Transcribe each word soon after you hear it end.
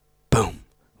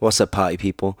What's up, party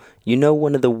people? You know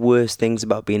one of the worst things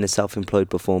about being a self-employed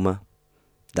performer?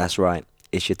 That's right,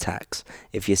 it's your tax.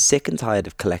 If you're sick and tired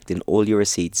of collecting all your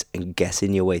receipts and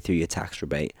guessing your way through your tax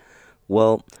rebate,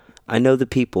 well, I know the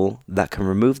people that can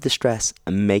remove the stress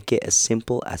and make it as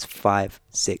simple as 5,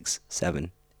 6,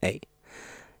 7, 8.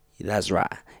 That's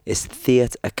right. It's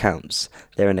Theatre Accounts.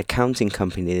 They're an accounting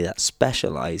company that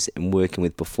specialize in working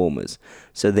with performers.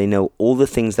 So they know all the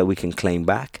things that we can claim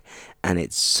back, and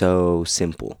it's so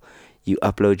simple. You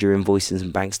upload your invoices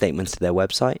and bank statements to their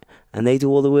website, and they do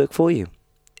all the work for you.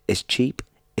 It's cheap,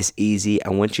 it's easy,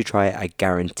 and once you try it, I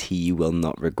guarantee you will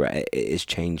not regret it. It has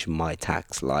changed my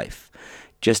tax life.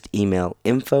 Just email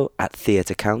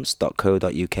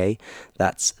info@theatreaccounts.co.uk.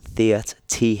 That's theat,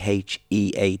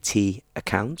 Theat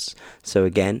accounts. So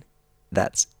again,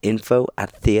 that's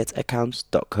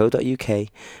info@theatreaccounts.co.uk.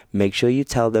 Make sure you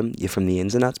tell them you're from the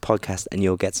Ins and Outs podcast and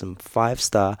you'll get some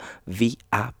 5-star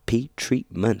VIP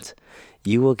treatment.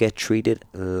 You will get treated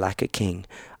like a king.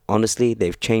 Honestly,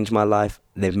 they've changed my life.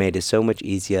 They've made it so much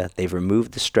easier. They've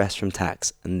removed the stress from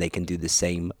tax, and they can do the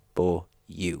same for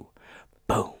you.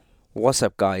 Boom. What's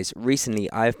up, guys? Recently,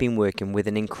 I've been working with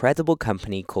an incredible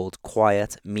company called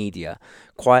Quiet Media.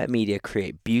 Quiet Media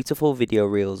create beautiful video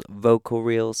reels, vocal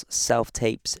reels,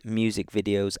 self-tapes, music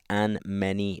videos, and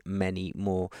many, many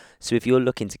more. So if you're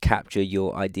looking to capture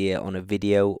your idea on a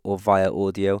video or via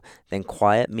audio, then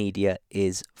Quiet Media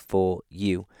is for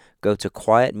you. Go to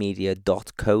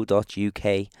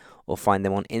quietmedia.co.uk or find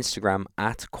them on Instagram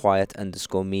at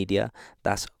quiet_media.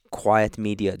 That's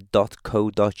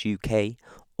quietmedia.co.uk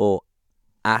or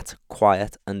at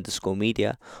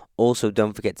quiet_media. Also,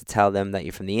 don't forget to tell them that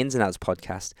you're from the Ins and Outs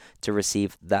podcast to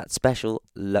receive that special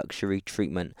luxury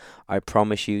treatment. I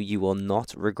promise you, you will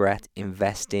not regret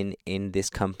investing in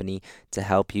this company to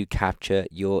help you capture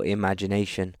your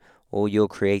imagination or your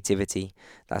creativity.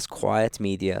 That's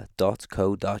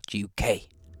quietmedia.co.uk.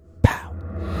 Pow.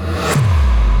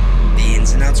 The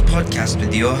Ins and Outs podcast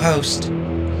with your host,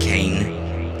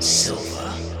 Kane Silver.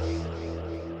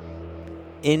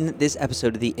 In this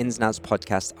episode of the Ins and Outs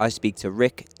podcast, I speak to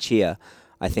Rick Tjia.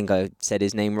 I think I said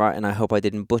his name right, and I hope I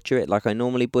didn't butcher it like I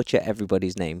normally butcher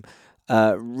everybody's name.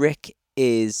 Rick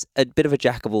is a bit of a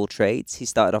jack of all trades. He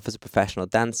started off as a professional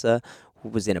dancer,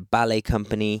 was in a ballet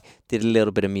company, did a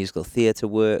little bit of musical theatre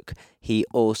work. He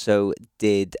also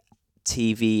did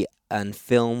TV and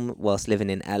film whilst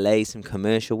living in LA, some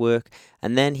commercial work,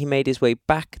 and then he made his way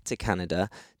back to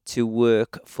Canada to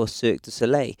work for Cirque du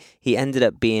Soleil. He ended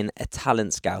up being a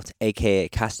talent scout, aka a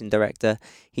casting director.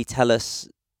 He tells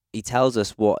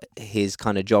us what his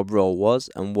kind of job role was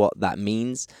and what that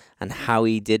means and how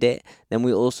he did it. Then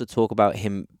we also talk about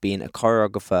him being a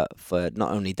choreographer for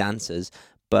not only dancers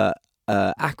but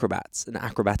acrobats and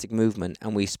acrobatic movement,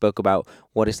 and we spoke about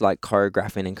what it's like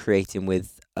choreographing and creating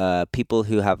with people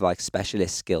who have like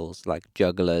specialist skills like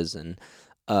jugglers and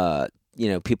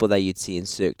people that you'd see in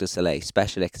Cirque du Soleil,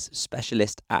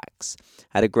 specialist acts.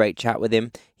 Had a great chat with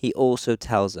him. He also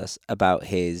tells us about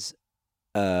his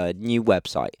new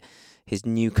website, his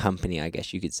new company, I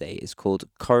guess you could say. It's called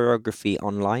Choreography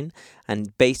Online,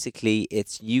 and basically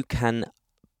you can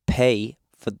pay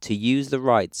to use the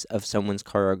rights of someone's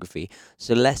choreography.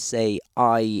 So let's say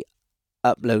I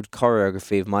upload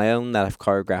choreography of my own that I've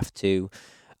choreographed to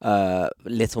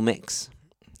Little Mix.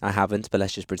 I haven't, but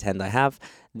let's just pretend I have.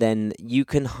 Then you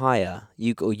can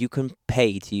you can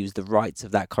pay to use the rights of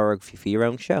that choreography for your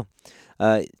own show.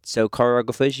 So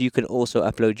choreographers, you can also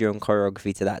upload your own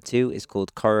choreography to that too. It's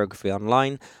called Choreography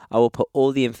Online. I will put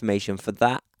all the information for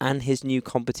that and his new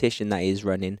competition that he is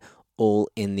running all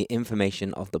in the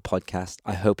information of the podcast.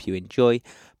 I hope you enjoy.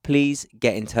 Please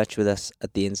get in touch with us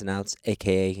at the Ins and Outs,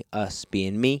 aka us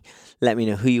being me. Let me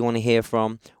know who you want to hear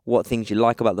from, what things you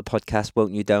like about the podcast, what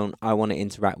you don't. I want to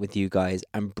interact with you guys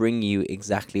and bring you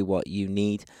exactly what you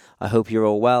need. I hope you're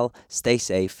all well. Stay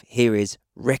safe. Here is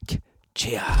Rick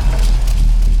Tjia.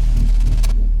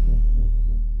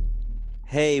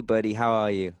 Hey, buddy, how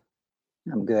are you?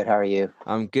 I'm good. How are you?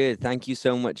 I'm good. Thank you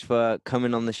so much for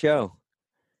coming on the show.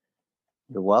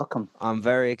 You're welcome. I'm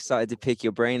very excited to pick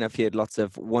your brain. I've heard lots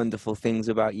of wonderful things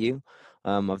about you.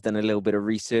 I've done a little bit of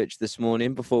research this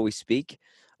morning before we speak.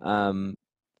 And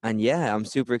yeah, I'm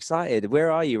super excited.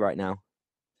 Where are you right now?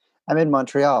 I'm in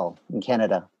Montreal, in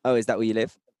Canada. Oh, is that where you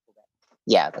live?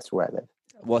 Yeah, that's where I live.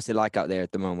 What's it like out there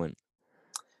at the moment?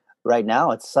 Right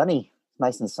now, it's sunny,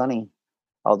 nice and sunny.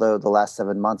 Although the last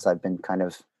 7 months, I've been kind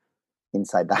of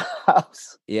inside the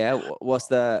house. Yeah, what's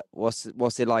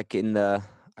it like in the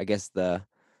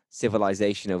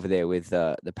civilization over there with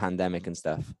the pandemic and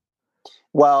stuff?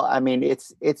 Well, I mean,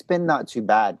 it's been not too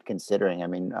bad considering. I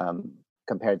mean,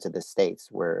 compared to the States,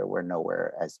 we're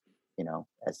nowhere as,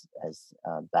 as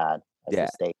bad as the Yeah,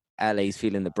 States. LA's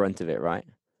feeling the brunt of it, right?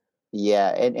 Yeah,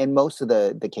 and most of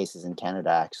the cases in Canada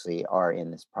actually are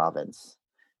in this province.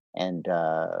 And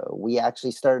we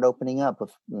actually started opening up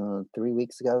 3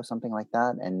 weeks ago, something like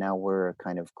that. And now we're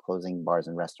kind of closing bars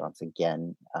and restaurants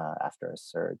again after a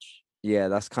surge. Yeah,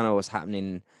 that's kind of what's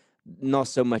happening. Not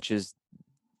so much as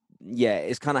yeah,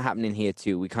 it's kind of happening here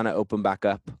too. We kind of open back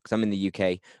up because I'm in the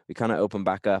UK. We kind of open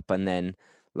back up, and then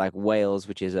like Wales,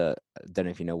 which is a I don't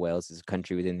know if you know Wales is a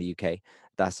country within the UK.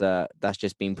 That's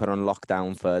just been put on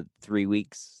lockdown for 3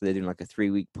 weeks. So they're doing like a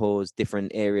 3 week pause.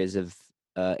 Different areas of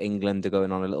England are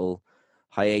going on a little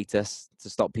hiatus to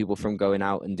stop people from going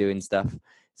out and doing stuff.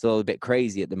 It's all a bit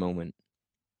crazy at the moment.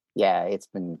 Yeah, it's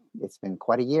been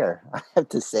quite a year, I have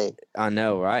to say. I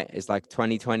know, right? It's like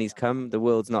 2020's come. The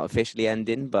world's not officially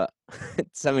ending, but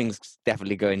something's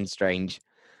definitely going strange.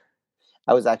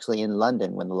 I was actually in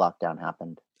London when the lockdown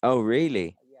happened. Oh,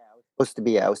 really?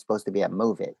 Yeah, I was supposed to be at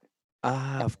Move It.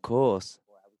 Ah, of course.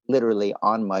 Literally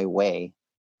on my way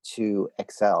to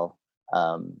Excel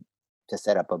um, to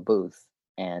set up a booth,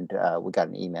 and we got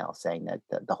an email saying that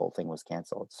the whole thing was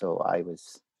canceled. So I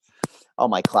was all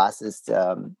my classes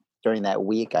during that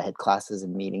week. I had classes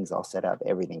and meetings all set up,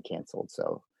 everything canceled.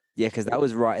 So Yeah, because it that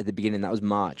was right at the beginning. That was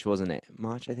March, wasn't it?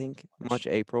 March, I think. was March,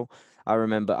 April. I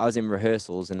remember I was in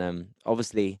rehearsals, and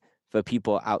obviously for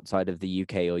people outside of the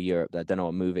UK or Europe that don't know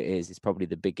what Move It is, it's probably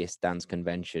the biggest dance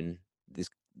convention this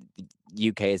the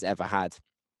UK has ever had.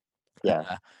 yeah,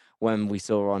 Uh, when we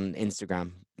saw on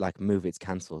Instagram like Move It's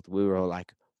cancelled, we were all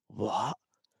like, "What?"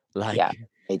 yeah, Like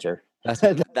major. that's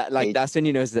That was that like major. that's when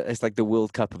you know it's like the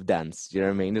World Cup of dance. You know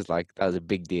what I mean? It's like that was a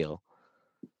big deal.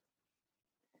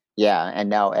 Yeah, and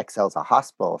now Excel's a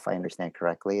hospital, if I understand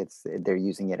correctly. They're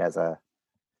using it as a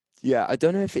Yeah, I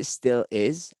don't know if it still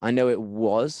is. I know it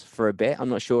was for a bit. I'm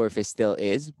not sure if it still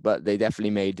is, but they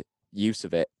definitely made use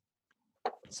of it.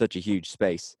 Such a huge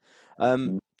space.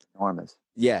 Um, enormous.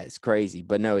 yeah, it's crazy.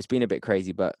 But no, it's been a bit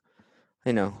crazy. But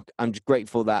I'm just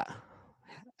grateful that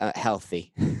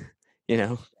healthy. You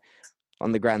know,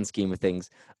 on the grand scheme of things.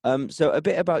 So a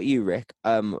bit about you, Rick.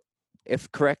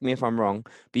 If correct me if I'm wrong,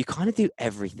 but you kind of do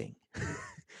everything.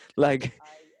 Like,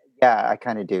 Yeah, I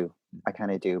kind of do. I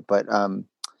kind of do. But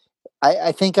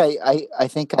I think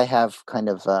I have kind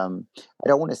of I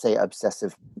don't want to say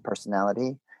obsessive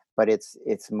personality, but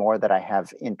it's more that I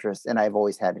have interest, and I've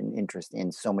always had an interest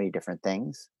in so many different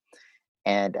things.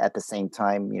 And at the same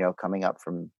time, coming up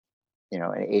from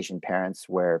Asian parents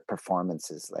where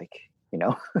performance is like,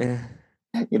 eh,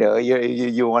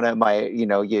 you want to my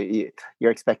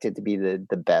you're expected to be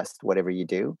the best whatever you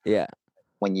do. yeah,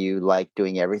 When you like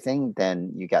doing everything,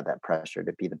 then you got that pressure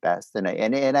to be the best. And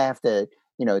I have to,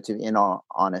 to in all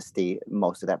honesty,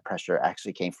 most of that pressure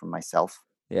actually came from myself.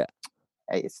 yeah.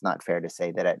 It's not fair to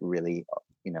say that it really,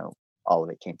 all of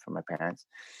it came from my parents.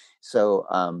 So,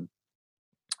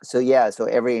 yeah. So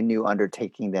every new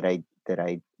undertaking that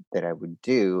I would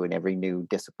do, and every new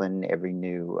discipline, every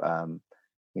new,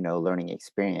 learning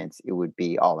experience, it would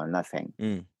be all or nothing.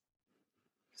 Mm.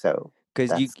 So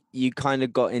Because you that's you kind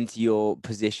of got into your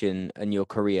position and your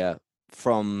career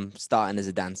from starting as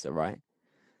a dancer, right?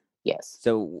 yes,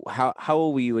 So how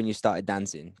old were you when you started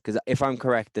dancing? Because if I'm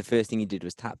correct, the first thing you did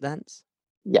was tap dance.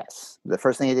 yes. The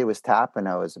first thing I did was tap, and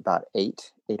I was about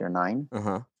 8 or 9. Uh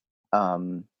huh.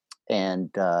 um, and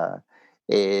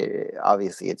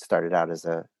obviously it started out as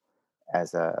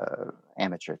a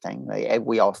amateur thing. Like,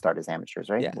 we all start as amateurs,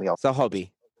 right? Yeah, We all it's a just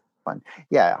hobby. fun,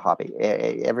 yeah, hobby.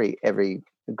 Every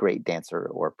great dancer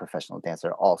or professional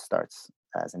dancer all starts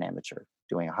as an amateur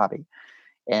doing a hobby.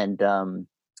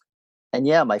 And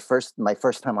yeah, my first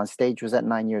time on stage was at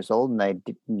 9 years old, and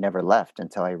never left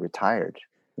until I retired.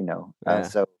 Yeah.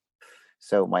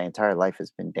 So my entire life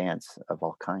has been dance of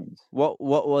all kinds. What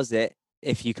was it,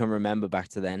 if you can remember back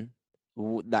to then,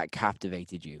 that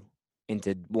captivated you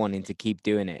into wanting to keep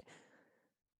doing it?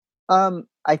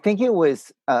 I think it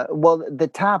was well, the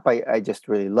tap I just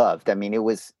really loved. I mean,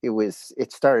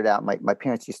 it started out, my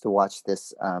parents used to watch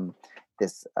this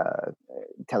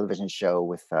television show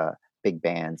with big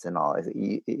bands and all.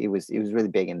 It was really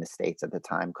big in the States at the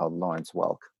time, called the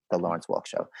Mm. Lawrence Welk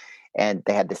Show. And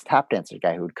they had this tap dancer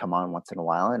guy who would come on once in a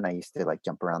while, and I used to like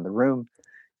jump around the room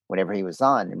whenever he was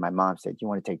on. And my mom said, "You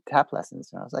want to take tap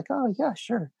lessons?" And I was like, "Oh yeah,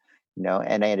 sure."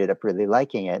 And I ended up really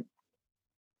liking it.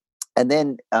 And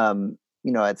then,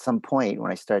 at some point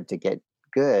when I started to get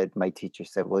good, my teacher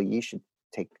said, "Well, you should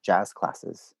take jazz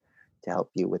classes to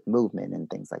help you with movement and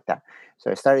things like that." So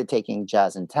I started taking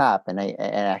jazz and tap, and I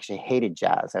actually hated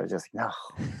jazz. I was just like,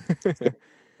 no,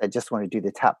 I just want to do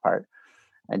the tap part.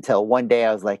 until one day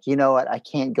I was like, you know what? I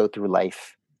can't go through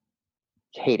life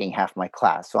hating half my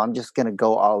class. So I'm just going to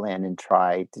go all in and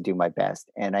try to do my best.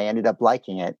 And I ended up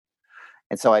liking it.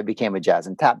 And so I became a jazz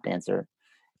and tap dancer.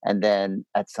 And then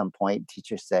at some point,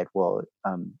 teacher said, well,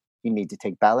 you need to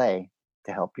take ballet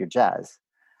to help your jazz.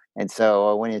 And so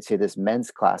I went into this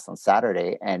men's class on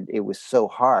Saturday, and it was so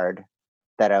hard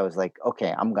that I was like,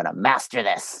 okay, I'm going to master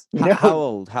this, you How know?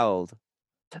 old? How old?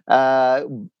 Uh,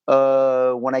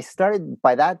 when I started,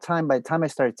 by the time I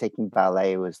started taking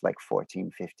ballet, it was like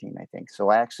 14, 15, I think. So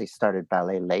I actually started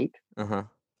ballet late Uh huh.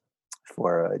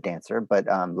 for a dancer, but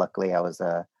luckily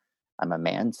I'm a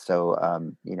man, so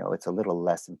it's a little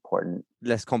less important.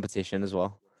 Less competition as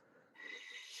well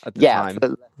at the Yeah, time.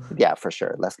 yeah, for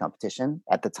sure, less competition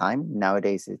at the time.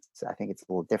 Nowadays, I think it's a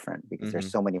little different because there's Mm-hmm.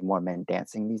 so many more men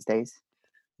dancing these days.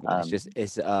 Yeah, it's Um, just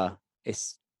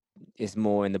it's it's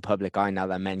more in the public eye now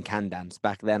that men can dance.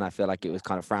 Back then, I feel like it was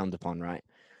kind of frowned upon, right?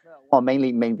 well,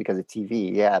 mainly because of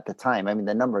TV. Yeah, at the time, I mean,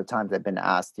 the number of times I've been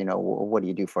asked, what do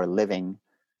you do for a living?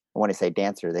 When I say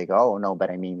dancer, they go, "Oh no,"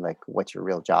 but I mean, like, what's your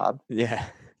real job?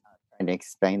 Yeah. Trying to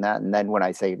explain that, and then when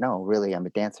I say, "No, really, I'm a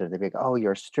dancer," they be like, "Oh,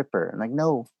 you're a stripper." I'm like,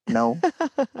 "No, no,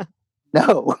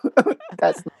 no,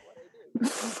 that's not what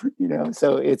I do."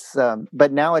 So it's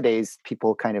but nowadays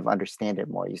people kind of understand it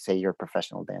more. You say you're a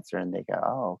professional dancer, and they go,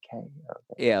 "Oh, okay,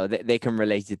 okay." Yeah, they can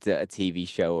relate it to a TV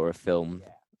show or a film,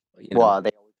 you know. Well, they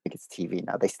always think it's TV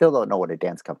now. They still don't know what a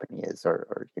dance company is,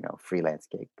 or freelance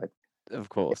gig, but Of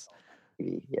it's course. all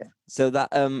TV. Yeah. So that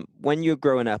when you were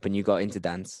growing up and you got into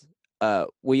dance,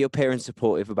 were your parents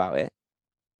supportive about it?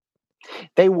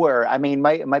 They were. I mean,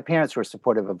 my parents were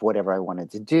supportive of whatever I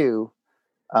wanted to do.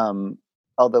 Um,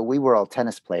 Although we were all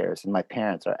tennis players, and my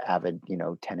parents are avid,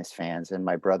 tennis fans, and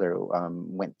my brother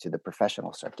went to the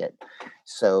professional circuit.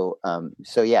 So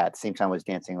yeah, at the same time I was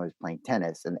dancing, I was playing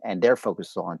tennis, and their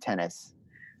focus was on tennis.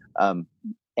 Um,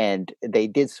 and they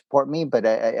did support me, but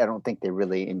I don't think they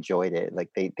really enjoyed it.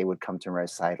 Like they would come to my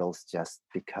recitals just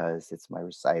because it's my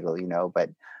recital,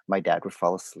 But my dad would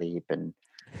fall asleep, and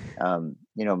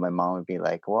my mom would be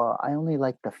like, "Well, I only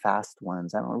like the fast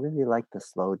ones. I don't really like the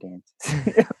slow dances."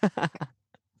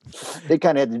 They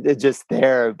kind of just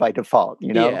there by default.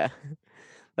 Yeah,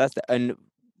 that's and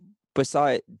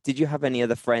beside, did you have any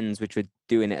other friends which were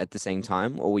doing it at the same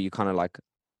time, or were you kind of like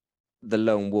the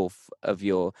lone wolf of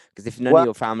your? Because if none of Well,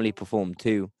 your family performed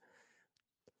too,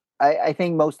 I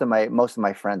think most of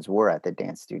my friends were at the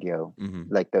dance studio, hmm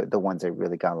like the ones I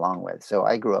really got along with. So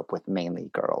I grew up with mainly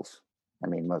girls. I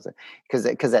mean, most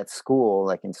because at school,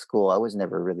 like in school, I was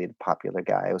never really the popular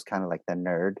guy. I was kind of like the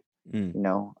nerd. mm,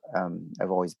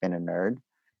 I've always been a nerd,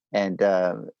 and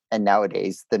and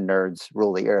nowadays the nerds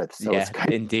rule the earth. So it's yeah, kind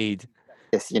of indeed,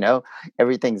 this,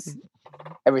 everything's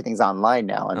everything's online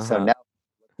now, and uh so huh, now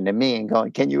to me and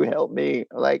going, "Can you help me?"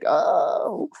 Like,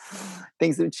 oh,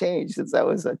 things have changed since I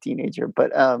was a teenager.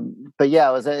 But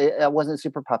yeah, I wasn't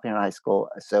super popular in high school,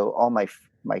 so all my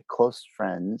close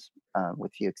friends,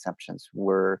 with few exceptions,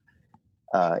 were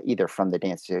either from the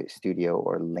dance studio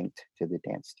or linked to the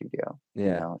dance studio.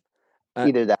 yeah. Uh,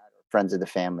 Either that or friends of the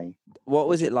family, what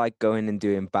was which it is like going and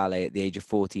doing ballet at the age of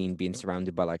 14, being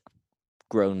surrounded by like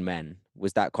grown men?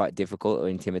 Was that quite difficult or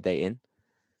intimidating?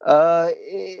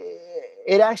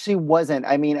 It actually wasn't.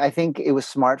 I mean, I think it was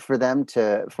smart for them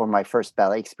for my first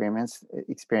ballet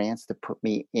experience to put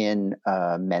me in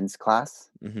a men's class,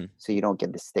 hmm so you don't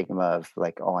get the stigma of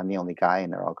like, oh, I'm the only guy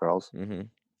and they're all girls. hmm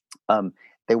Um,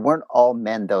 they weren't all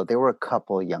men though. There were a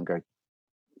couple younger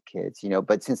kids,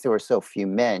 but since there were so few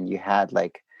men, you had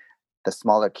like the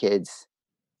smaller kids,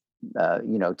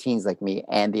 teens like me,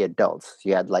 and the adults.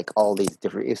 You had like all these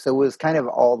different. So it was kind of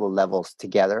all the levels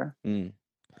together. Mm,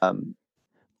 Um,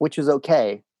 which was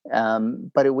okay.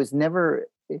 But it was never.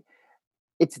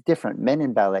 It's different. Men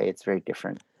in ballet, it's very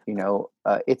different.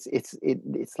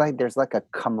 It's like there's like a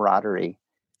camaraderie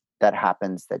that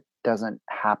happens that doesn't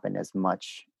happen as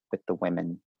much with the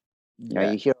women.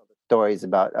 yeah. You hear all the stories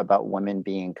about women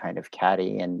being kind of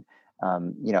catty and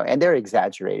they're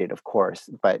exaggerated, of course,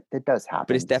 but it does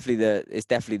But it's happen.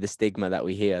 definitely the stigma that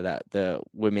we hear that the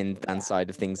women Yeah, dance side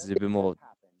of things is a bit more.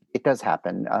 it does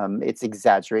happen. It's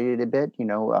exaggerated a bit.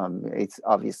 It's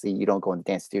obviously you don't go in the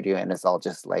dance studio and it's all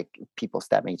just like people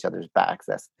stabbing each other's backs.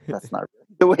 That's not really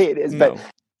the way it is. But No.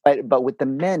 but with the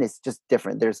men, it's just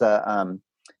different.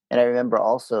 And I remember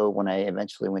also when I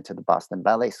eventually went to the Boston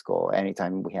Ballet School.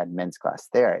 Anytime we had men's class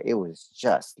there, it was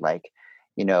just like,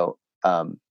 you know,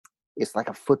 um, it's like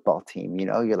a football team.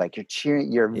 You're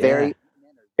cheering. You're Yeah.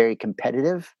 very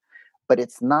competitive, but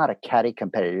it's not a catty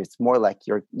competitive. It's more like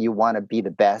you want to be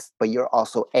the best, but you're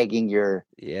also egging your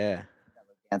Yeah.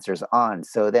 dancers on.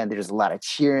 So then there's a lot of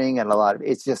cheering and a lot of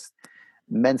it's just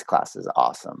men's class is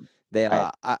awesome. They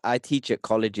I are. I teach at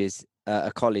colleges,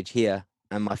 a college here,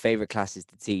 and my favorite classes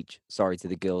to teach. Sorry to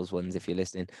the girls ones if you're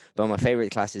listening, but my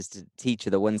favorite classes to teach are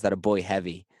the ones that are boy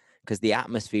heavy, because the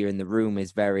atmosphere in the room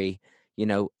is very,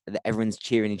 everyone's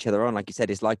cheering each other on. Like you said,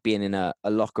 it's like being in a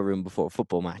locker room before a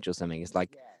football match or something. It's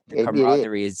like the it is.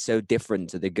 camaraderie is so different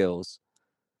to the girls.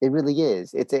 It really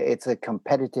is. It's a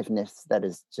competitiveness that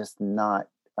is just not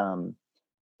um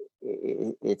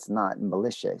it's not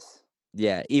malicious.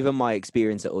 Yeah, even my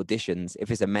experience at auditions, if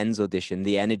it's a men's audition,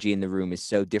 the energy in the room is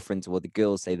so different to what the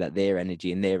girls say that their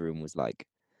energy in their room was like.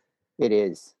 It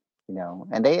is,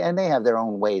 and they have their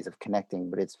own ways of connecting,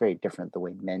 but it's very different the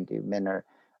way men do. Men are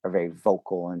very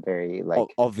vocal and very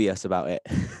like Obvious about it.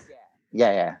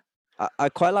 yeah, yeah. I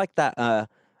quite like that.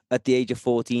 At the age of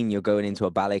 14, you're going into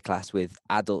a ballet class with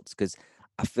adults because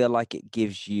I feel like it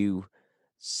gives you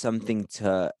something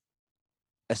to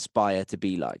aspire to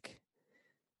be like.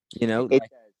 It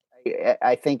Like, does.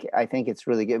 I think it's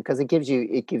really good because it gives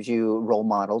you role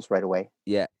models right away.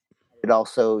 yeah. It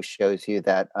also shows you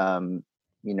that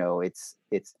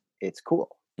it's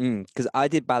cool. Because I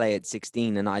did ballet at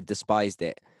 16 and I despised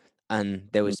it. And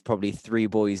there Mm. was probably three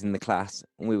boys in the class,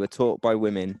 and we were taught by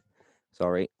women.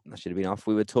 Sorry, I should have been off.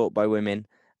 We were taught by women,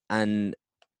 and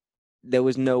there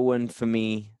was no one for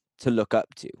me to look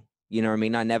up to. You know what I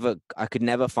mean? I could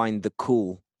never find the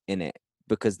cool in it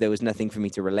because there was nothing for me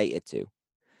to relate it to,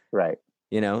 Right.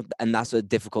 and that's a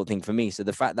difficult thing for me. So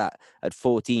the fact that at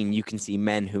 14, you can see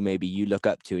men who maybe you look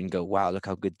up to and go, wow, look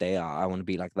how good they are. I want to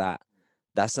be like that.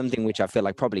 That's something which I feel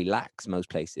like probably lacks most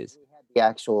places. The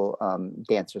actual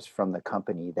dancers from the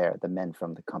company there, the men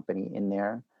from the company in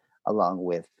there, along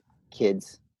with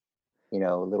kids,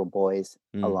 little boys,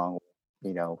 Mm, along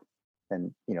with,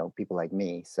 and people like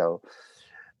me. So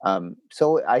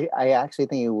I actually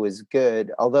think it was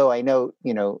good. Although I know,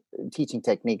 teaching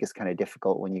technique is kind of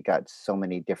difficult when you got so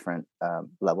many different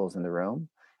levels in the room.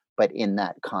 But in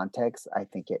that context, I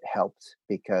think it helped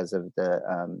because of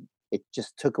it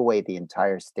just took away the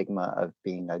entire stigma of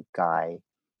being a guy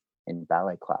in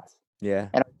ballet class. yeah,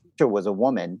 And our teacher was a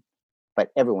woman, but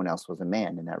everyone else was a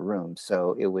man in that room.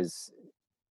 So it was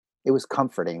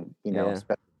comforting, yeah.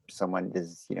 especially for someone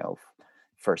is,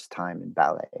 first time in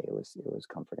ballet. It was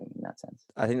comforting in that sense.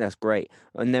 I think that's great.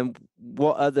 And then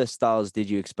what other styles did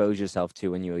you expose yourself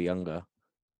to when you were younger?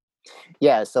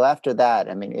 Yeah, so after that,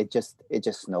 I mean, it just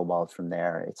snowballed from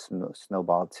there. It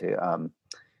snowballed to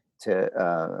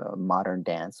modern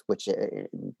dance, which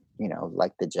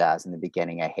like the jazz in the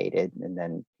beginning, I hated, and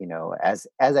then as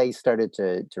I started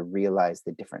to realize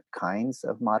the different kinds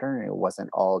of modern, it wasn't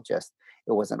all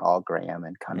Graham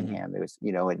and Hmm. Cunningham. It was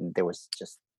and there was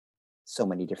just so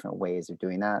many different ways of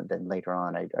doing that. Then later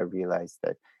on, I realized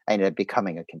that I ended up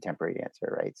becoming a contemporary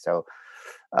dancer, right? So,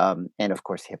 and of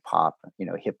course, hip hop.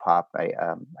 Hip hop.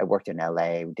 I worked in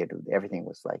LA. We did everything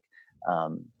was like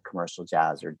commercial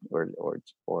jazz or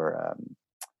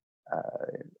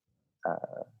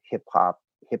hip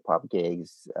hop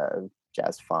gigs,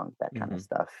 jazz funk, that kind of Hmm.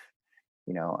 stuff.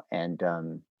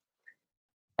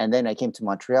 And then I came to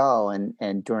Montreal,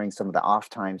 and during some of the off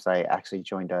times, I actually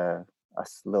joined a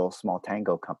little small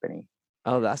tango company.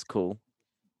 Oh, that's cool.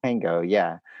 Tango,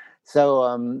 yeah.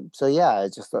 So yeah,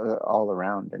 it's just all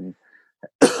around, and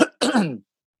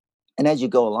and as you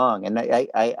go along, and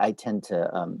I tend to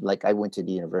like I went to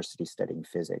the university studying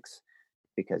physics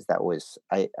because that was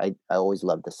I always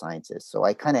loved the sciences, so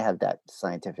I kind of have that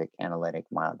scientific, analytic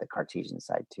mind, the Cartesian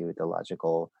side too, the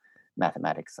logical,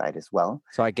 mathematics side as well.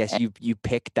 So I guess And you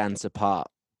pick dance apart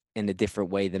in a different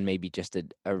way than maybe just a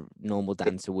normal big,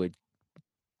 dancer would.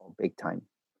 big time.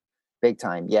 Big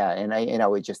time, yeah, and I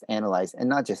would just analyze, and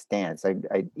not just dance.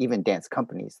 I even dance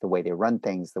companies, the way they run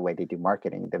things, the way they do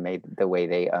marketing, the way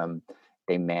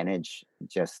they manage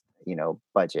just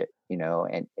budget,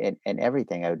 and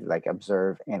everything. I would like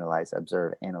observe, analyze,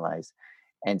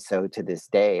 and so to this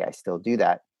day I still do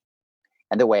that.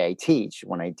 And the way I teach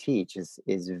when I teach is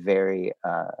very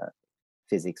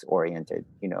physics oriented,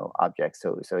 objects.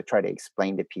 So I try to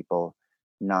explain to people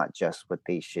not just what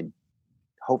they should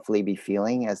hopefully be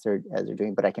feeling as they're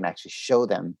doing, but I can actually show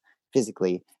them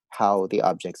physically how the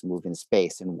objects move in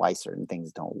space and why certain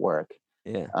things don't work.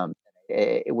 Yeah, Um,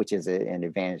 which is an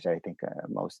advantage that I think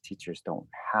most teachers don't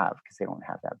have because they don't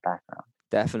have that background.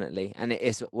 definitely. And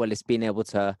it's being able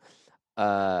to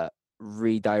uh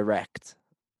redirect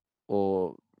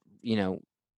or you know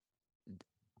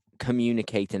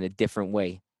communicate in a different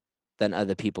way than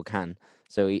other people can.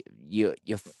 So you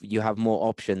have more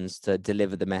options to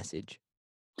deliver the message.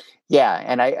 Yeah,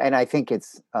 and I think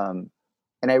it's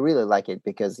and I really like it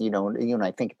because,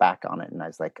 I think back on it and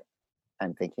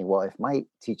I'm thinking, well, if my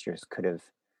teachers could have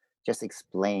just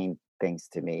explained things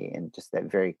to me in just that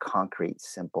very concrete,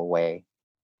 simple way,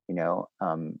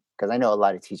 because I know a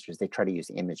lot of teachers, they try to use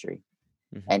imagery,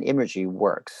 Hmm. and imagery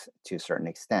works to a certain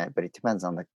extent, but it depends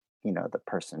on the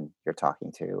person you're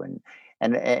talking to.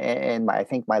 I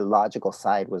think my logical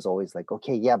side was always like,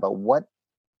 okay, yeah, but what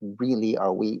really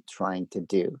are we trying to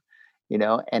do?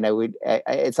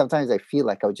 And sometimes I feel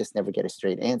like I would just never get a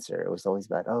straight answer. It was always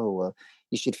about, oh, well,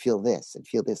 you should feel this and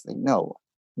feel this. Like, no,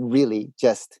 really,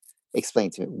 just explain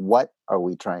to me, what are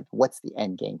we trying? What's the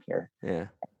end game here? Yeah.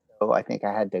 So I think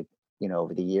I had to,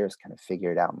 over the years, kind of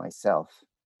figure it out myself,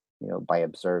 by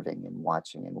observing and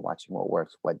watching what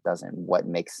works, what doesn't, what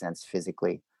makes sense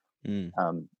physically. Mm.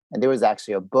 And there was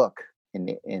actually a book in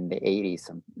the 80s,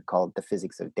 called The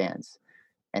Physics of Dance,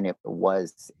 and it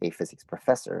was a physics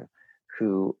professor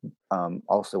who,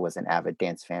 also was an avid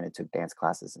dance fan and took dance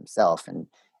classes himself, and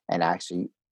actually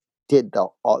did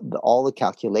all the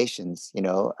calculations,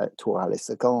 tour à la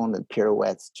seconde, and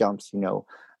pirouettes, jumps,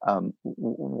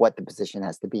 what the position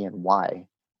has to be and why.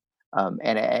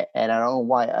 And I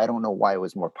don't know why it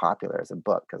was more popular as a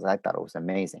book, because I thought it was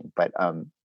amazing, but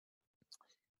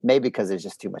maybe because there's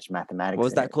just too much What mathematics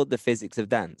was in that it. called? The physics of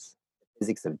dance.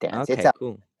 Physics of dance. It's Okay, out,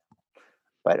 cool.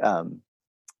 but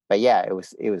yeah, it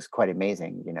was quite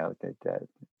amazing. That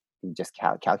you just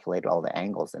calculate all the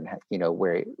angles and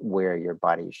where your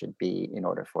body should be in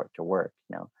order for it to work.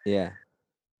 Yeah.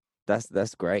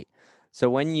 That's great. So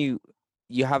when you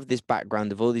have this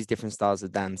background of all these different styles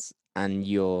of dance and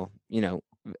you're,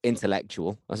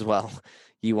 intellectual as well,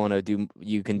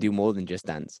 you can do more than just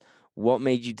dance. What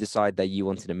made you decide that you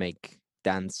wanted to make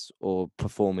dance or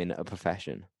performing a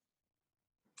profession?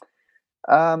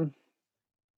 Um,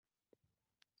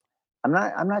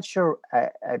 I'm not sure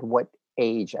at what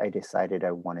age I decided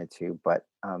I wanted to, but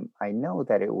I know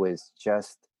that it was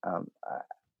just,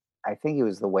 I think it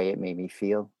was the way it made me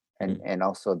feel, Mm, and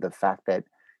also the fact that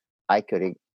I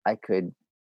could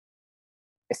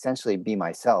essentially be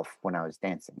myself when I was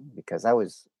dancing, because I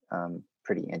was,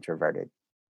 pretty introverted,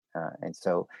 and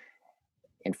so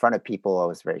in front of people I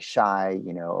was very shy.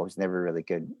 I was never really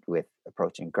good with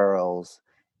approaching girls,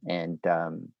 and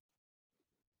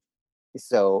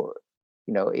so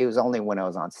it was only when I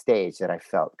was on stage that I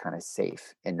felt kind of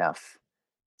safe enough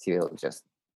to just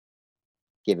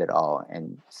give it all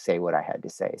and say what I had to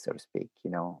say, so to speak.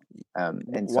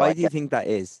 And so Why I do you guess think that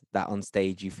is, that on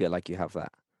stage you feel like you have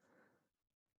that?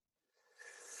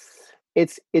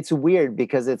 it's weird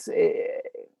because it's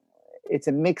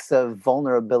a mix of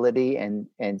vulnerability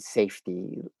and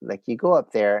safety. Like, you go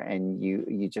up there and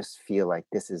you just feel like,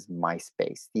 this is my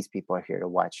space. These people are here to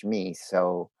watch me,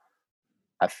 so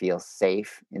I feel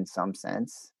safe in some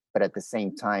sense. But at the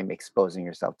same time, exposing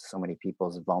yourself to so many people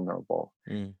is vulnerable.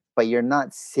 Mm, But you're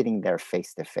not sitting there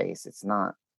face to face. It's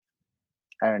not.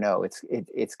 I don't know.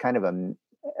 It's kind of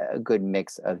a good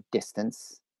mix of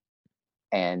distance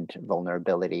and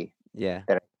vulnerability yeah.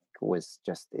 that I think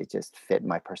it just fit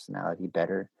my personality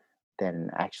better than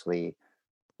actually,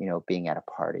 being at a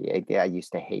party. I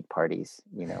used to hate parties,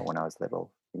 when I was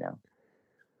little.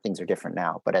 Things are different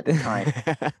now, but at the time,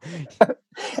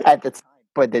 at the time,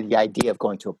 but the idea of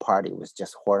going to a party was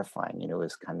just horrifying. It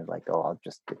was kind of like, oh,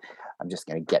 I'm just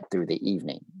going to get through the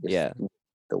evening. Just Yeah.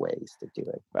 the way I used to do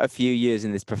it. A few years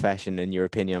in this profession and your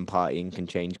opinion on partying can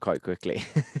change quite quickly.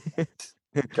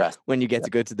 Dress. When you get to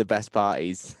go to the best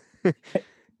parties,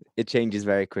 it changes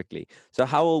very quickly. So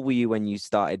how old were you when you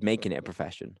started making it a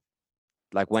profession?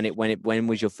 Like when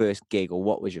was your first gig, or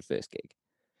what was your first gig?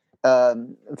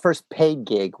 First paid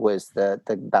gig was the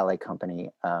ballet company,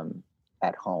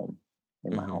 at home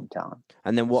in my Hmm. hometown.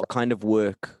 And then So what kind of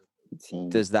work 18.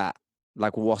 does that,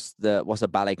 like what's a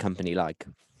ballet company like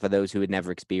for those who had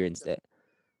never experienced it?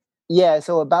 Yeah,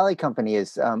 so a ballet company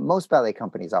is, most ballet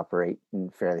companies operate in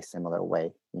a fairly similar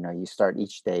way. You start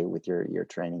each day with your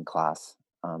training class,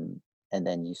 and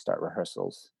then you start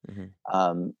rehearsals. Hmm.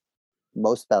 Um,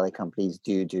 Most ballet companies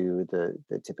do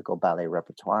the typical ballet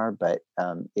repertoire, but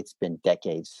it's been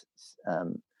decades,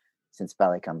 since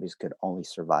ballet companies could only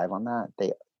survive on that.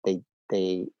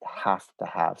 They have to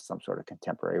have some sort of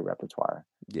contemporary repertoire.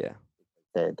 Yeah.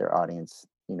 Their audience,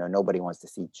 nobody wants to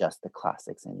see just the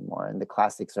classics anymore. And the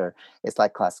classics are, it's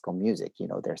like classical music.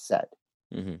 They're set.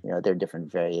 Hmm. There are different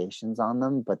variations on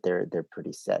them, but they're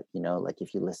pretty set. Like,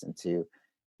 if you listen to,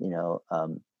 you know,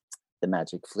 um, the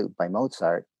Magic Flute by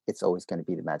Mozart, it's always going to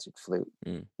be the Magic Flute.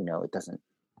 Mm. It doesn't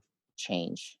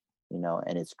change.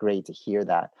 and it's great to hear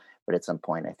that. But at some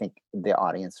point, I think the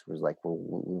audience was like, well,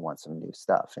 we want some new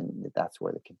stuff. And that's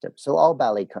where the contemporary, so all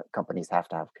ballet companies have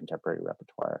to have contemporary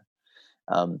repertoire.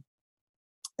 Um,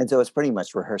 and so it's pretty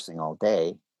much rehearsing all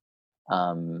day.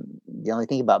 The only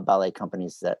thing about ballet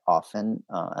companies is that often,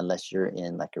 unless you're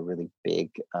in like a really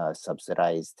big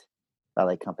subsidized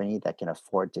ballet company that can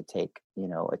afford to take, a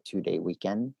 2-day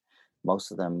weekend,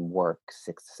 most of them work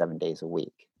 6 to 7 days a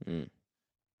week, Mm.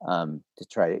 to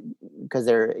try to, because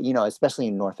they're, especially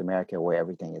in North America where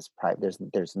everything is private.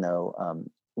 There's no,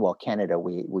 well, Canada,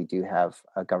 we do have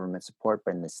government support,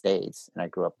 but in the States, and I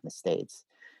grew up in the States,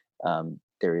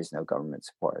 there is no government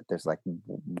support. There's like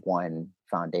one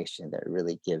foundation that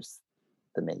really gives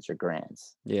the major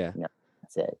grants. Yeah.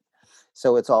 That's it.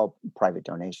 So it's all private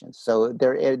donations. So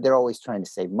they're always trying to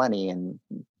save money, and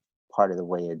part of the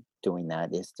way of doing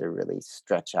that is to really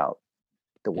stretch out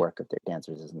the y- work of their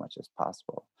dancers as much as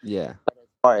possible. Yeah. As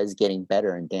far as getting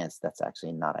better in dance, that's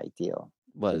actually not ideal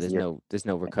Well, because there's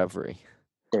no recovery.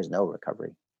 there's no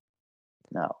recovery.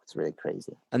 No, it's really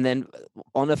crazy. And then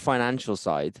on the financial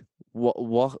side,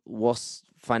 what's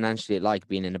financially like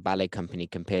being in a ballet company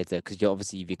compared to,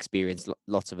 because you've experienced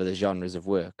lots of other genres of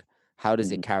work. How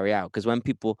does it Mhm. carry out? Because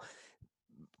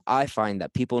I find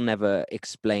that people never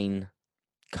explain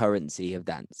currency of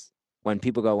dance. When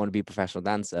people go, I want to be a professional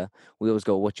dancer, we always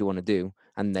go, what do you want to do?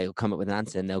 And they'll come up with an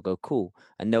answer and they'll go, cool.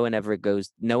 And no one ever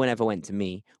went to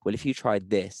me, well, if you tried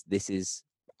this is,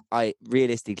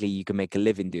 realistically, you can make a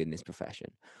living doing this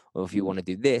profession. Or if you Mm. want to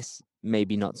do this,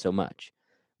 maybe not so much.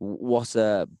 What's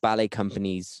a ballet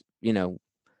company's, You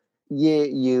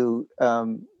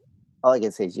all I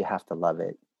can say is you have to love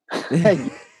it.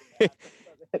 You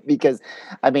because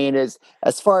I mean, as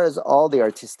far as all the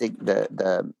artistic,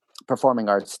 the performing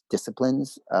arts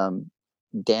disciplines,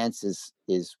 dance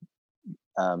is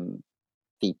um,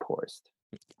 the poorest,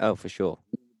 oh, for sure.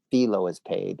 the lowest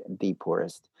paid, the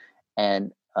poorest,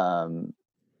 and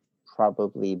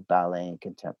probably ballet and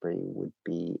contemporary would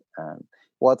be.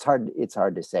 Well, it's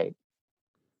hard to say.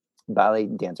 Ballet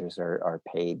dancers are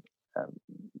paid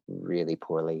really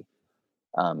poorly.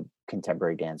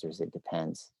 Contemporary dancers, it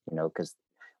depends, because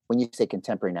when you say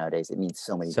contemporary nowadays, it means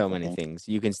so many So different many things. things.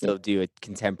 You can You know, still do a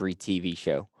contemporary TV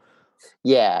show.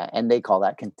 yeah, and they call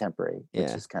that contemporary, which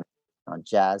Yeah. is kind of on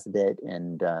jazz a bit,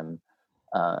 and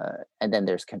then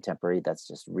there's contemporary that's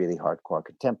just really hardcore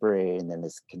contemporary, and then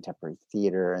there's contemporary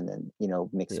theater, and then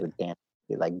mixed Yeah. with dance,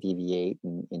 like deviate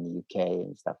in the UK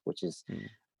and stuff, which is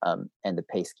Mm. and the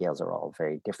pay scales are all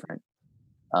very different.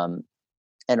 Um,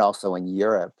 and also in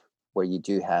Europe, where you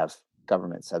do have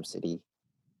government subsidy,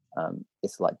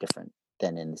 it's a lot different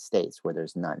than in the States where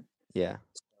there's none. Yeah.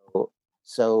 So,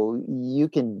 so you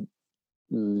can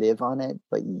live on it,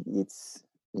 but it's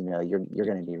you're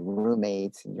going to need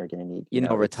roommates, and you're going to need You're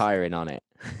not it's retiring on it.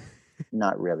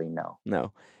 not really, no.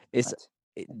 No, it's. Not.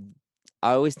 It,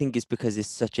 I always think it's because it's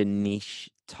such a niche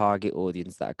target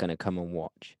audience that are gonna come and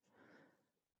watch.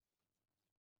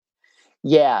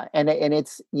 Yeah, and It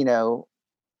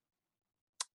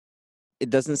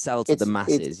doesn't sell to the it's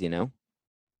masses, you know.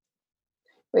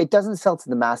 it doesn't sell to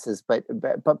the masses, but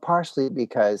partially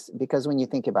because when you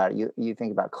think about it, you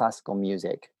think about classical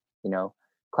music. You know,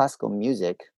 classical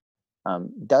music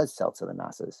does sell to the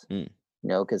masses. Mm,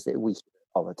 Because we hear it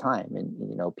all the time,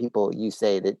 and people. You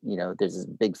say that there's this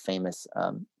big famous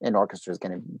an orchestra is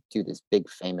going to do this big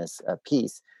famous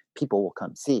piece. People will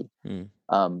come see, mm,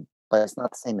 but it's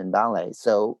not the same in ballet.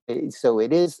 So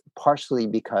it is partially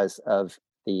because of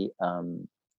the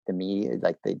media,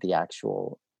 like the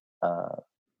actual. Uh,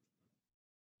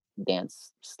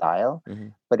 Dance style, hmm.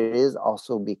 but it is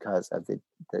also because of the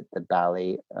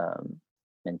ballet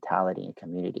mentality and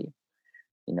community.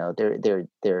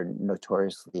 They're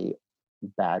notoriously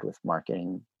bad with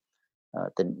marketing,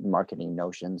 the marketing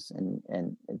notions,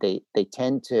 and they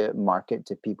tend to market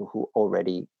to people who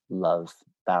already love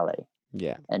ballet,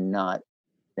 Yeah, and not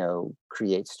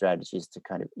create strategies to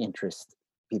kind of interest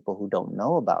people who don't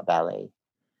know about ballet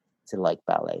to like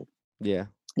ballet. yeah,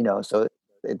 So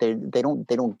they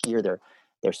don't gear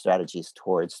their strategies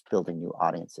towards building new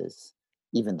audiences,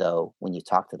 even though when you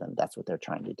talk to them, that's what they're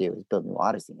trying to do, is build new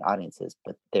audiences,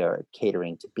 but they're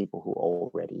catering to people who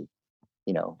already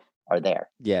you know are there.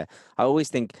 yeah. I always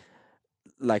think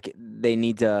like they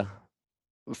need to.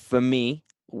 For me,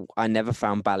 I never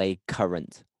found ballet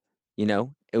current. You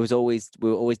know, it was always we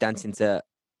were always dancing to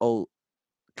old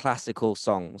classical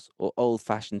songs or old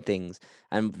fashioned things,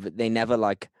 and they never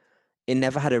like it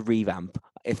never had a revamp,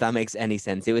 if that makes any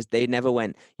sense. They never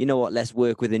went, you know what, let's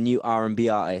work with a new R&B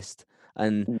artist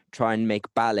and try and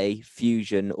make ballet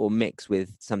fusion or mix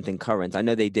with something current. I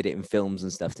know they did it in films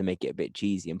and stuff to make it a bit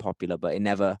cheesy and popular, but it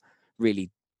never really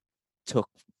took.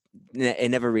 It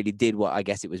never really did what I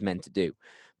guess it was meant to do.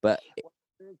 But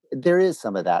There is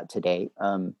some of that today.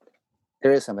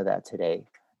 There is some of that today.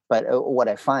 But what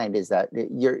I find is that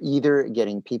you're either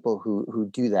getting people who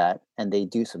do that and they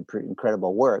do some pretty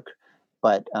incredible work,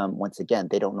 but once again,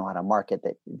 they don't know how to market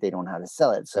that, they don't know how to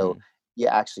sell it. So mm, you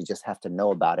actually just have to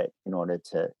know about it in order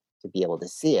to be able to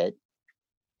see it.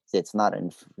 It's not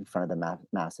in front of the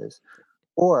masses,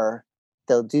 or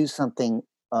they'll do something,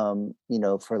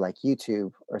 for like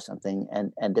YouTube or something,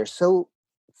 and they're so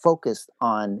focused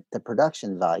on the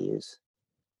production values,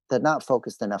 they're not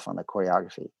focused enough on the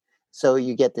choreography. So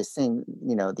you get this thing,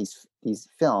 these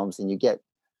films, and you get,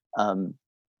 um,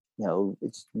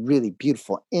 it's really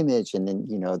beautiful image, and then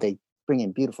they bring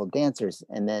in beautiful dancers,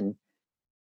 and then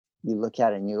you look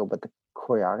at it and you go, but the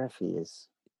choreography is,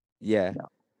 yeah, you know,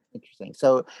 interesting.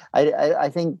 So I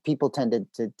think people tend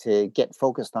to get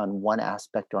focused on one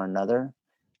aspect or another,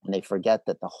 and they forget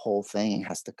that the whole thing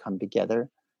has to come together.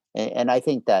 And I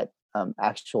think that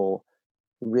actual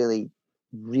really,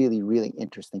 really, really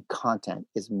interesting content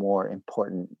is more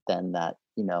important than that,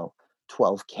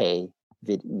 12K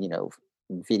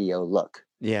video look.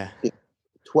 yeah, It-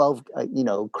 12,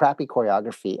 crappy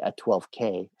choreography at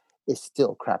 12K is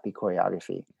still crappy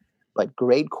choreography, but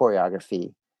great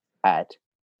choreography at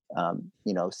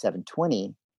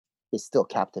 720 is still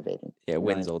captivating. yeah, You know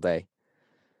what I wins mean? all day.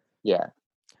 Yeah.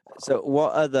 So,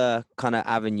 what other kind of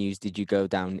avenues did you go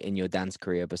down in your dance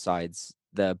career besides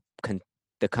the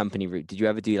company route? Did you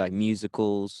ever do like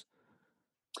musicals?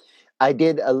 I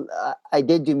did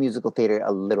do musical theater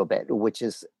a little bit, which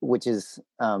is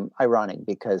ironic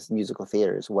because musical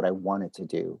theater is what I wanted to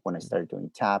do when I started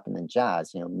doing tap and then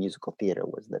jazz. Musical theater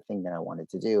was the thing that I wanted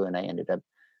to do, and I ended up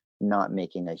not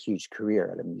making a huge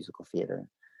career out of musical theater,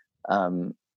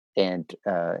 um, and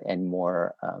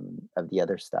more of the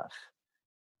other stuff.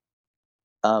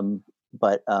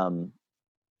 But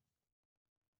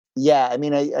yeah, I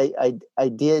mean, I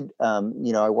did,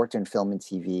 I worked in film and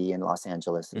TV in Los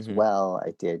Angeles as Mm-hmm. well.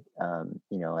 I did,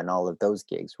 and all of those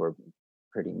gigs were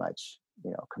pretty much,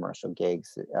 commercial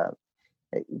gigs.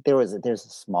 There's a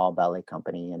small ballet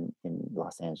company in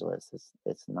Los Angeles.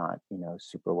 It's not,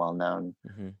 super well known.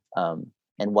 Mm-hmm.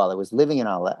 And while I was living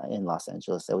in Los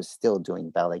Angeles, I was still doing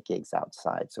ballet gigs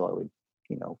outside. So I would,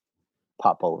 you know,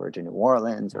 pop over to New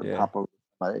Orleans or Yeah. pop over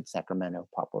to Sacramento,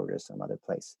 pop over to some other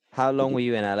place How to long do. were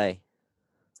you in LA?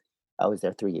 I was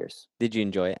there 3 years. Did you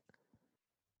enjoy it?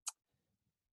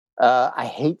 I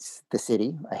hate the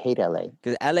city. I hate LA.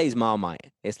 Because LA's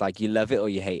Marmite. It's like you love it or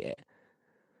you hate it.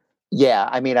 Yeah,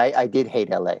 I mean, I did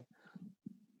hate LA.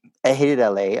 I hated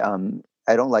LA.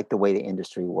 I don't like the way the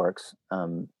industry works.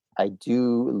 I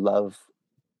do love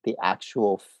the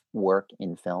actual work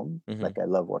in film. Mm-hmm. Like I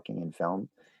love working in film.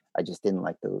 I just didn't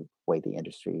like the way the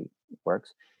industry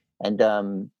works. And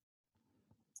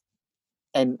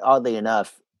oddly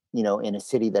enough, in a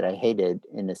city that I hated,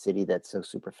 in a city that's so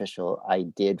superficial, I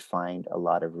did find a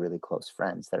lot of really close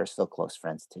friends that are still close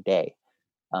friends today.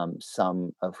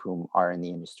 Some of whom are in the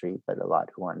industry, but a lot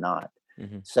who are not.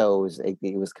 Mm-hmm. So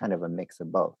it was kind of a mix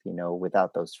of both.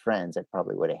 Without those friends, I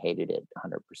probably would have hated it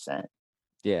 100%.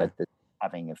 Yeah. But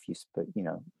having a few,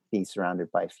 being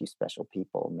surrounded by a few special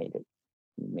people made it,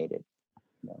 you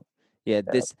know, Yeah,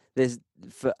 bearable.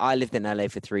 I lived in LA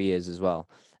for 3 years as well,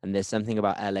 and there's something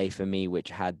about LA for me which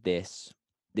had this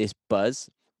buzz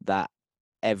that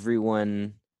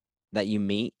everyone that you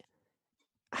meet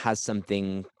has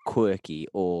something quirky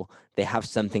or they have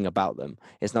something about them.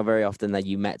 It's not very often that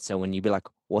you met someone you'd be like,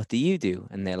 "What do you do?"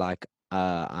 and they're like,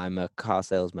 I'm a car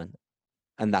salesman."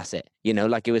 And that's it.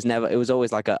 Like it was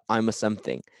always like I'm a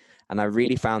something. And I Yeah,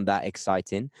 really found that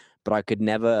exciting, but I could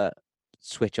never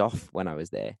switch off when I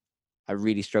was there. I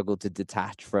really struggled to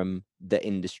detach from the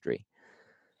industry.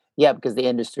 yeah, because the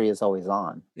industry is always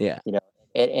on, Yeah. you know,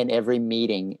 and every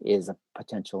meeting is a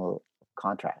potential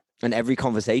contract. And every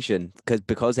conversation,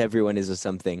 because everyone is a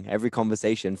something, every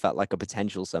conversation felt like a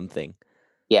potential something.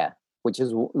 Yeah, which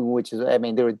is I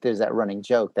mean, there's that running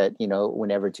joke that,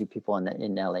 whenever two people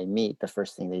in LA meet, the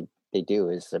first thing they do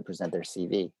is present their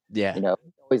CV. Yeah.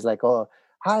 Always like, "Oh,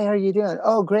 hi, how are you doing?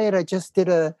 Oh, great, I just did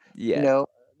a, you Yeah. know,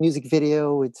 music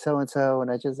video with so and so, and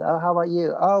I just, oh, how about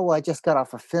you? Oh, well, I just got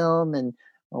off a film and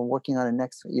I'm working on a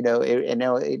next,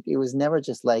 it was never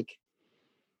just like,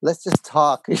 let's just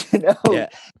talk, Yeah.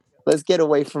 let's get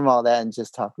away from all that and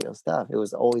just talk real stuff. It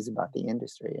was always about the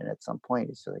industry, and at some point,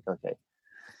 it's like, okay,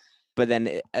 But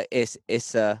then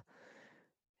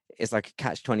it's like a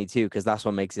catch-22, because that's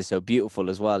what makes it so beautiful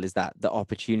as well, is that the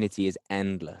opportunity is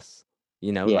endless.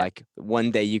 Yeah, Like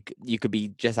one day you could be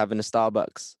just having a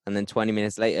Starbucks, and then 20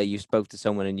 minutes later you spoke to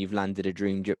someone and you've landed a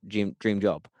dream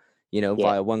job, yeah,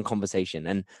 via one conversation.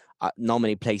 And not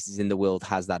many places in the world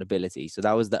has that ability. So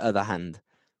that was the other hand,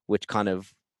 which kind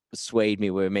of swayed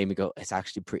me, where it made me go, it's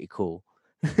actually pretty cool.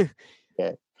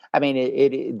 yeah. I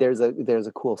mean, there's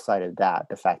a cool side of that,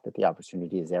 the fact that the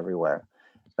opportunity is everywhere.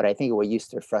 But I think what used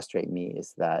to frustrate me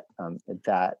is that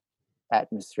that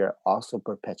atmosphere also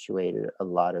perpetuated a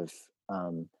lot of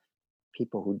um,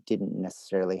 people who didn't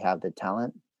necessarily have the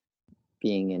talent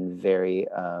being in very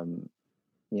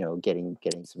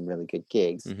getting some really good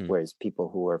gigs, Hmm. whereas people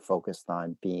who are focused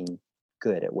on being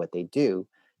good at what they do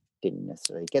didn't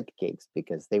necessarily get the gigs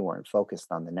because they weren't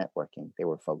focused on the networking. They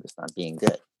were focused on being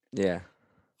good. Yeah.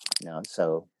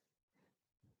 So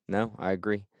No, I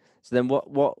agree. So then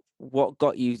what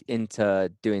got you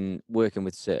into doing working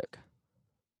with Cirque?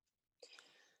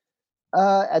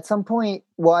 at some point,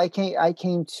 well, I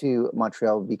came to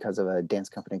Montreal because of a dance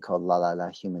company called La La La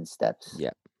Human Steps,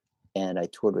 Yeah. and I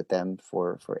toured with them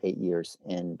for 8 years,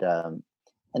 and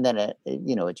then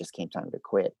it just came time to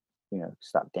quit.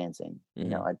 Stop dancing.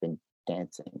 Hmm. I'd been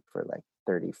dancing for like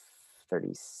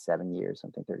 37 years,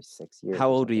 something, 36 years How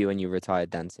or old were something. you when you retired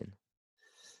dancing?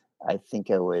 I think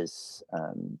I was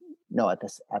no, at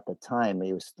the time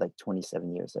it was like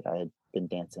 27 years that I had been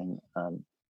dancing,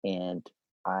 and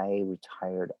I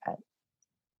retired at,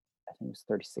 I think it was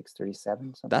 36,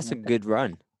 37, something That's a like that. good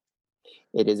run,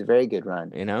 It is a very good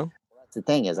run. you know? That's the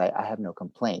thing is I have no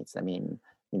complaints. I mean,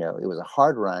 it was a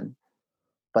hard run,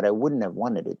 but I wouldn't have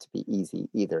wanted it to be easy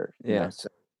either. Yeah. So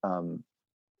um,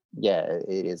 yeah,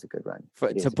 it is a good run. For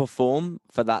It to is. perform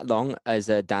for that long as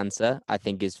a dancer, I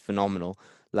think is phenomenal.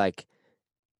 Like,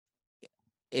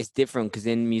 it's different because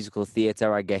in musical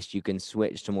theater, I guess you can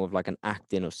switch to more of like an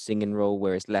acting or singing role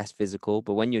where it's less physical.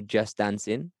 But when you're just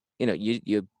dancing,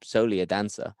 you're solely a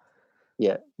dancer.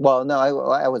 Yeah. Well, no,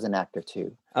 I was an actor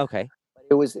too. Okay.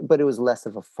 But it was less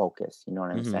of a focus. You know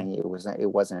what I'm Mm-hmm. saying? It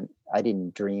wasn't. I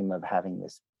didn't dream of having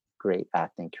this great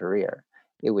acting career.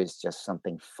 It was just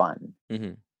something fun,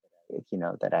 Mm-hmm.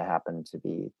 that I happened to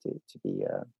be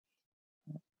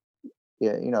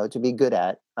yeah, to be good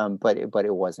at. But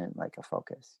it wasn't like a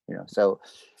focus.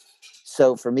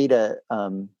 So for me to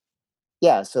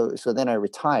yeah, so then I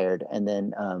retired, and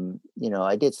then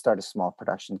I did start a small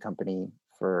production company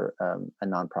for a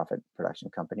nonprofit production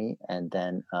company, and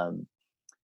then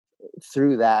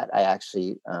through that, I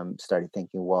actually started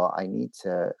thinking, well, I need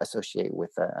to associate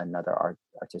with another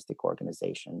artistic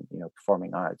organization,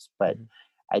 performing arts. But Mm-hmm.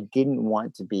 I didn't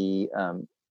want to be,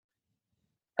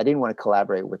 I didn't want to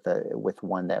collaborate with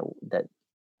one that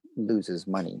loses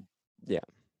money. Yeah.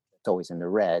 It's always in the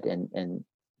red, and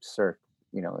Cirque,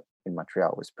 in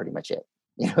Montreal was pretty much it.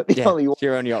 The Yeah. only one. It's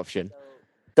your only option.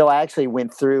 So I actually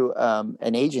went through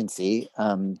an agency,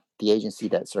 the agency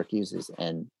that Cirque uses,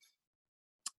 and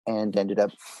ended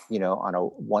up, on a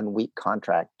 1 week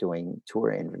contract doing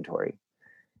tour inventory.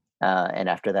 And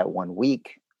after that 1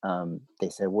 week, they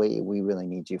said, "Wait, we really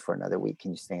need you for another week.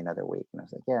 Can you stay another week?" And I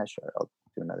was like, "Yeah, sure, I'll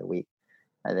do another week."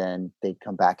 And then they'd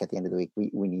come back at the end of the week.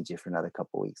 We need you for another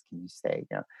couple of weeks. Can you stay?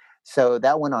 So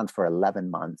that went on for 11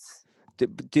 months.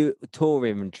 Do tour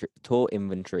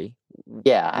inventory.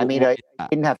 Yeah, I mean, What I is that?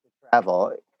 didn't have to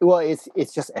travel. Well,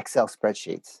 it's just Excel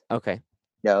spreadsheets. Okay.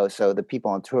 So the people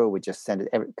on tour would just send it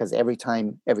because every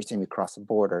time you cross a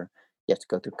border, you have to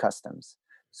go through customs.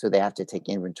 So they have to take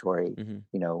inventory, Mm-hmm.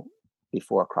 you know,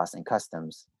 before crossing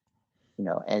customs,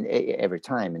 and every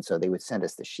time. And so they would send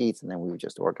us the sheets, and then we would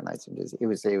just organize it. It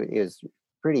was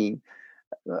pretty.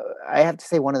 I have to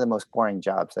say, one of the most boring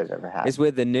jobs I've ever It's had.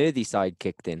 where the nerdy side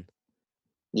kicked in.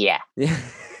 Yeah, Yeah.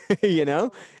 you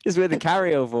know, it's where the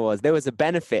carryover was. There was a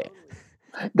benefit.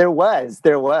 there was,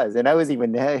 and I was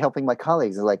even helping my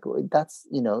colleagues. Like, that's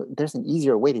there's an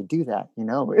easier way to do that.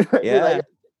 Like, Yeah.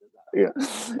 yeah.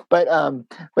 But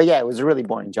yeah, it was a really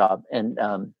boring job. And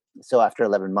so after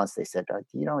 11 months, they said, did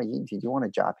you want a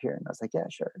job here? And I was like, yeah,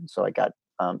 sure. And so I got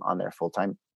on there full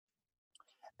time.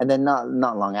 And then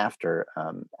not long after,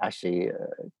 actually,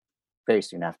 very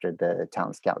soon after, the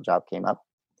talent scout job came up.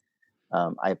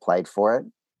 I applied for it,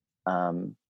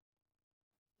 um,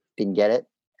 didn't get it,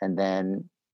 and then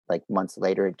like months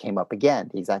later, it came up again,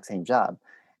 the exact same job.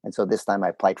 And so this time I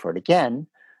applied for it again.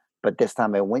 But this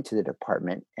time I went to the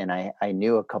department, and I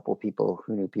knew a couple of people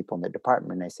who knew people in the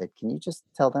department. And I said, "Can you just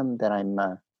tell them that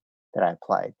that I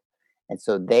applied?" And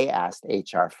so they asked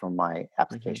HR for my Hmm.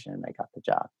 application, and I got the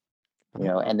job.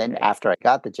 And then Okay. after I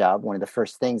got the job, one of the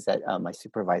first things that my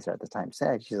supervisor at the time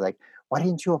said, she's like, "Why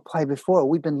didn't you apply before?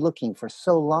 We've been looking for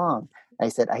so long." I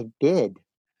said, "I did,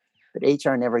 but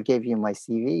HR never gave you my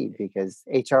CV because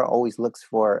HR always looks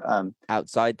for,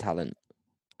 Outside talent,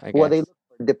 I well, they guess. look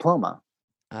for diploma.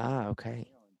 Ah, okay.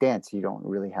 Dance, you don't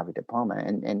really have a diploma,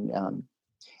 and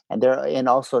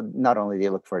also not only they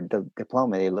look for a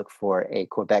diploma, they look for a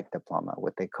Quebec diploma,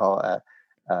 what they call a,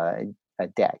 a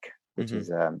DEC, which Hmm.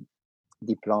 is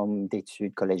Diplôme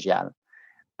d'études collégiales.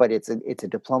 But it's a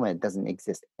diploma. It doesn't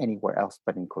exist anywhere else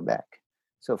but in Quebec.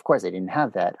 So of course I didn't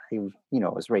have that. I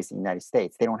was raised in the United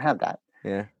States. They don't have that.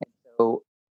 Yeah. So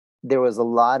there was a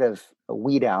lot of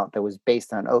weed out that was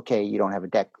based on, okay, you don't have a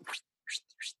deck,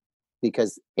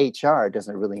 because HR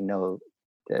doesn't really know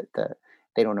the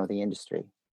they don't know the industry.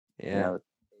 You Yeah. know,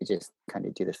 they just kind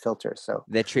of do the filter. So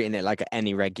They're treating it like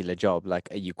any regular job. Like,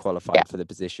 are you yeah, qualified for the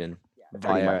position yeah,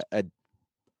 pretty via much.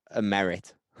 a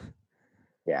merit?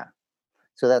 Yeah.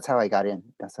 So that's how I got in.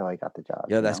 That's how I got the job,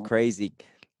 Yeah, you that's know? crazy.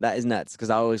 That is nuts. Because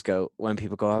I always go when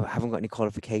people go, I haven't got any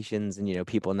qualifications, and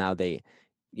people now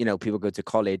people go to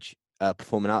college,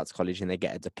 performing arts college, and they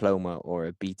get a diploma or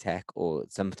a BTEC or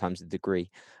sometimes a degree,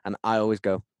 and I always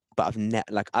go, but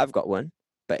I've got one,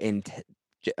 but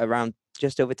around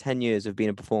just over 10 years of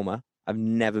being a performer, I've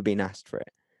never been asked for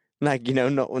it. Like,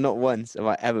 not once have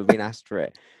I ever been asked for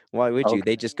it. Why would you? Okay.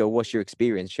 They just go, "What's your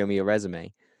experience? Show me your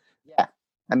resume." Yeah.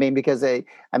 I mean, because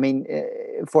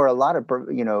for a lot of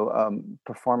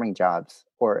performing jobs,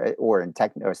 or in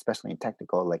tech, or especially in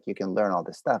technical, like you can learn all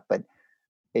this stuff, but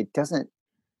it doesn't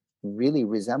really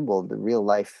resemble the real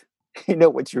life.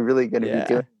 What you're really going to be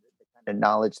doing, Yeah, the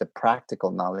knowledge, the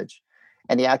practical knowledge,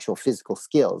 and the actual physical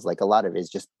skills. Like a lot of it is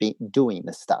just doing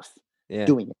the stuff, yeah.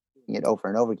 doing it over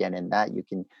and over again, and that you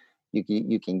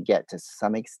can get to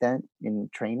some extent in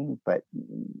training, but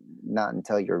not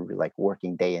until you're like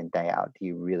working day in day out do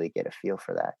you really get a feel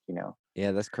for that.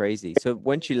 Yeah, that's crazy. So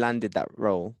once you landed that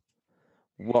role,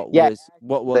 what Yeah, was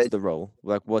what was the the role?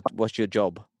 Like what's your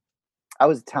job? I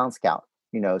was a town scout.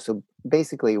 So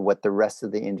basically what the rest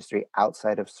of the industry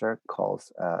outside of Cirque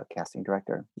calls casting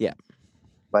director, Yeah.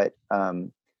 but Oh,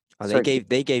 they Cirque. gave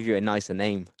they gave you a nicer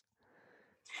name.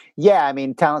 Yeah, I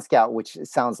mean, talent scout, which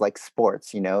sounds like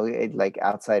sports, like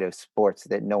outside of sports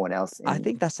that no one else I in.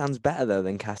 think that sounds better though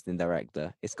than casting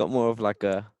director. It's got more of like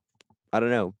I don't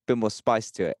know, bit more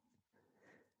spice to it.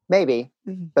 Maybe,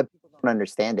 Mhm. but people don't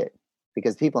understand it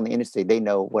because people in the industry, they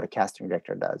know what a casting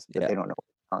director does, but Yeah. they don't know what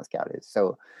a talent scout is.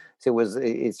 So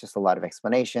it's just a lot of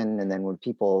explanation. And then when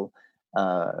people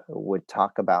would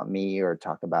talk about me or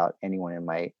talk about anyone in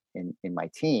my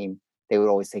team, they would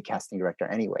always say casting director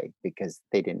anyway because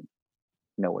they didn't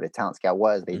know what a talent scout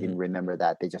was. They Hmm. didn't remember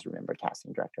that. They just remember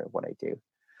casting director of what I do.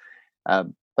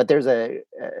 But there's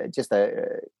just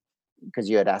a because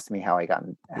you had asked me Yeah. how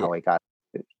I got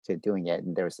to doing it,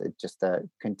 and there's just to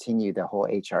continue the whole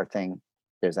HR thing.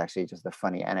 There's actually just a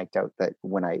funny anecdote that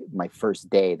when I my first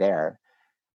day there,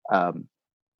 um,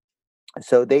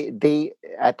 so they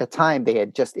at the time they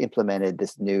had just implemented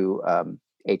this new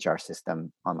HR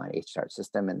system, online HR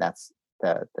system, and that's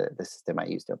the system I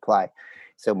used to apply.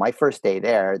 So my first day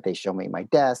there, they show me my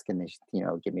desk and they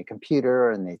give me a computer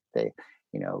and they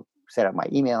set up my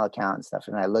email account and stuff.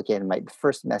 And I look in my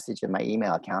first message in my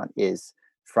email account is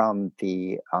from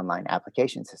the online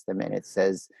application system, and it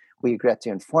says, "We regret to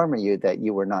inform you that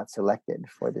you were not selected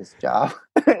for this job."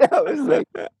 I was like,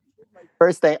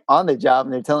 first day on the job,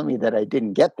 and they're telling me that I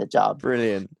didn't get the job.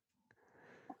 Brilliant.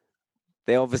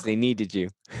 They obviously needed you.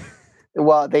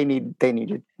 Well, they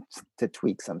needed to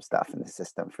tweak some stuff in the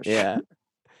system for sure. Yeah,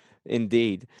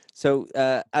 indeed. So,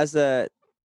 as a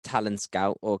talent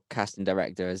scout or casting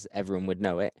director, as everyone would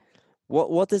know it,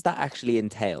 what does that actually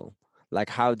entail? Like,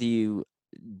 how do you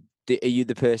are you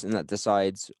the person that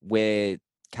decides where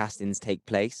castings take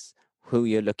place, who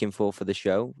you're looking for the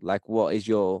show? Like, what is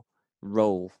your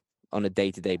role on a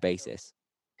day-to-day basis?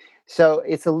 So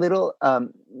it's a little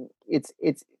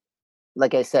it's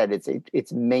like I said,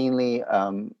 it's mainly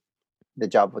the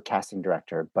job of a casting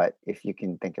director, but if you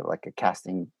can think of like a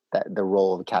casting that the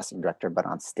role of a casting director, but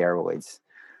on steroids.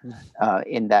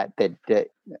 In that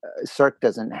Cirque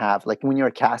doesn't have, like, when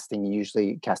you're casting, you're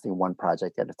usually casting one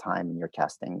project at a time, and you're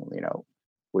casting,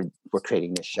 we're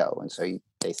creating this show, and so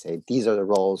they say these are the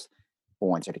roles we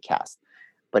want you to cast.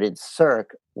 But in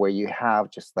Cirque, where you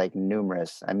have just like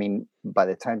numerous, I mean, by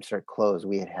the time Cirque closed,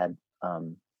 we had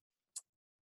um,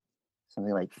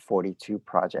 something like 42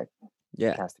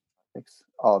 Yeah. casting projects,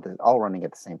 all running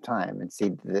at the same time. And see,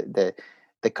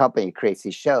 the company creates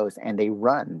these shows and they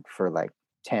run for like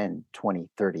 10, 20,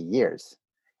 30 years.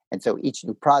 And so each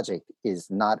new project is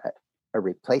not a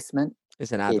replacement.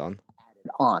 It's an It's add-on.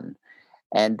 added on.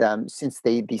 And since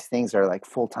these things are like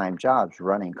full-time jobs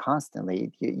running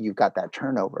constantly, you've got that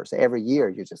turnover. So every year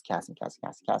you're just casting, casting,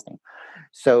 casting, casting.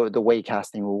 So the way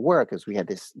casting will work is we had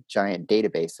this giant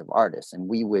database of artists, and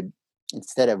we would,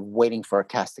 instead of waiting for a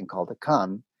casting call to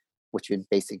come, which would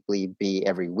basically be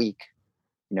every week,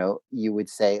 you would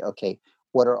say, okay,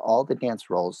 what are all the dance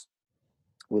roles?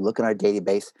 We look in our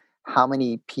database. How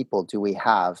many people do we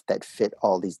have that fit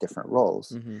all these different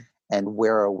roles? Mhm. And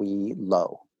where are we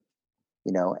low?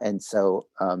 And so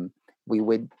we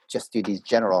would just do these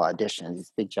general auditions,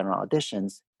 these big general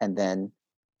auditions, and then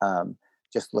um,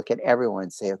 just look at everyone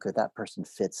and say, okay, that person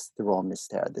fits the role in this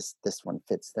there, this one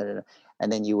fits that,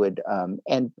 and then you would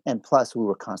and plus we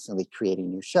were constantly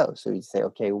creating new shows, so you'd say,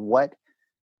 okay, what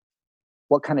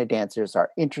kind of dancers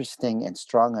are interesting and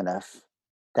strong enough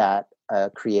that a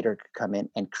creator could come in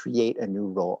and create a new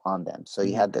role on them. So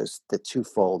you Mhm. had the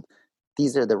twofold.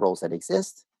 These are the roles that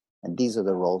exist, and these are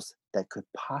the roles that could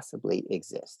possibly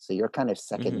exist. So you're kind of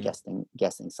second Mhm.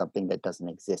 guessing something that doesn't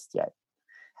exist yet.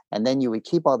 And then you would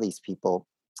keep all these people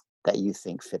that you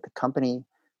think fit the company,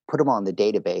 put them on the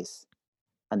database,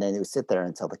 and then it would sit there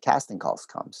until the casting calls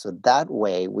come. So that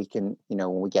way we can,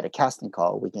 when we get a casting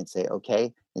call, we can say,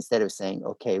 okay, instead of saying,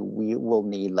 okay, we will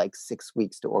need like 6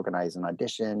 weeks to organize an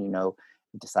audition,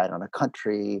 decide on a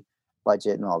country,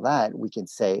 budget, and all that, we can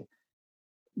say,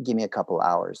 give me a couple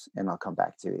hours and I'll come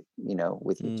back to,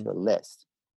 with you Mm. to a list,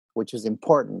 which was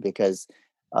important because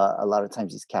a lot of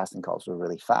times these casting calls were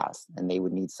really fast and they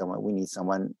would need someone, we need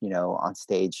someone, on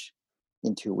stage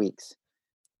in 2 weeks.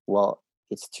 Well,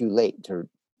 it's too late to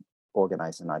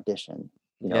organize an audition,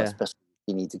 Yeah. especially if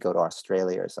you need to go to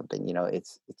Australia or something,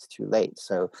 it's too late.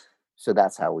 So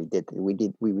that's how we did it.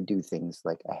 We would do things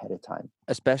like ahead of time.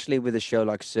 Especially with a show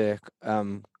like Cirque,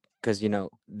 because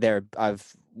there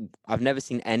I've never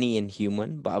seen any in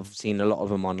human, but I've seen a lot of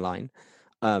them online.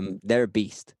 Mm. They're a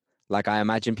beast. Like I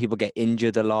imagine people get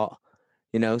injured a lot,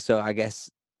 so I guess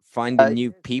finding new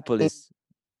There's, I people think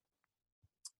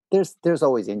is there's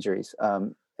always injuries.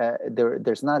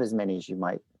 There's not as many as you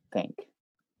might think.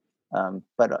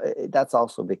 But that's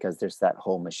also because there's that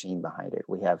whole machine behind it.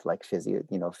 We have like yeah,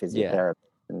 physiotherapy,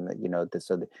 and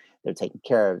they're taken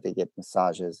care of. They get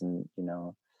massages, and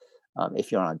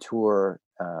if you're on tour,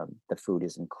 the food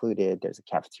is included. There's a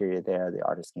cafeteria there. The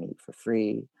artist can eat for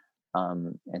free.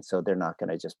 And so they're not going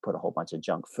to just put a whole bunch of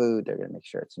junk food. They're going to make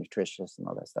sure it's nutritious and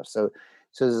all that stuff. So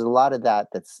there's a lot of that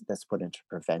that's put into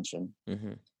prevention.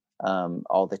 hmm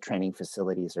All the training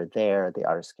facilities are there. The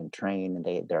artists can train, and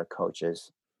there are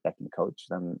coaches that can coach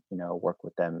them. Work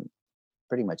with them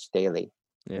pretty much daily.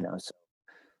 You yeah. know, so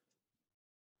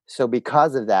so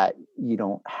because of that, you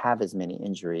don't have as many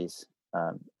injuries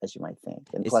as you might think.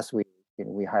 And It's plus,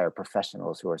 we hire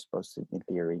professionals who are supposed to, in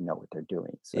theory, know what they're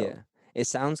doing. So Yeah. It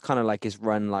sounds kind of like it's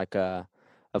run like a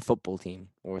football team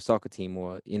or a soccer team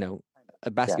or, a yeah,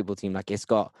 basketball team. Like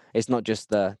it's not just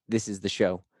this is the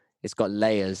show. It's got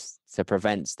layers to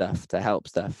prevent stuff, to help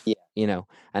stuff, yeah,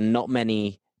 and not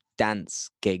many dance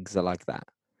gigs are like that.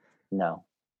 no,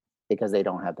 because they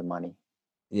don't have the money.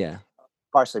 Yeah.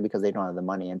 Partially because they don't have the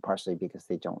money, and partially because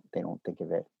they don't think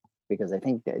of it. Because I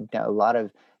think that a lot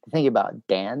of the thing about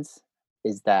dance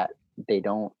is that they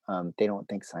don't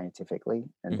think scientifically,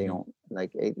 and they hmm don't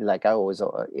like I always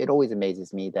it always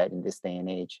amazes me that in this day and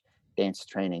age, dance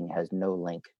training has no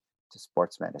link to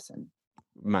sports medicine.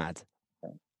 Mad.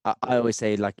 Right? I always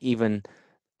say like even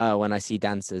when I see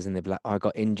dancers and they'll be like, "Oh, I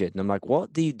got injured," and I'm like,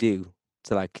 "What do you do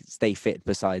to like stay fit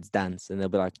besides dance?" And they'll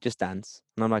be like, "Just dance."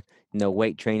 And I'm like, "No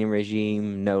weight training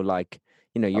regime, no like,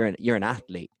 Oh, you're an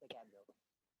athlete." take Advil.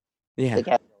 Yeah, Take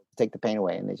Advil to take the pain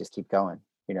away, and they just keep going.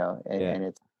 yeah, And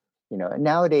it's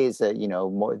nowadays,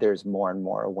 there's more and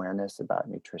more awareness about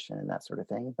nutrition and that sort of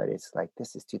thing. But it's like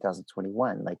this is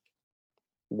 2021. Like,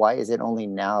 why is it only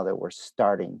now that we're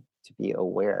starting to be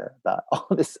aware about all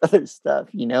this other stuff?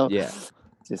 yeah.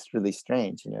 It's just really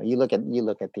strange. You look at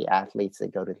the athletes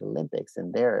that go to the Olympics,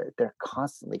 and they're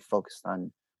constantly focused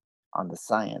on the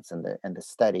science and the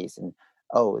studies, and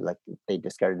like they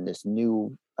discovered this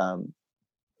new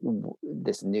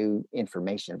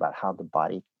information about how the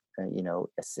body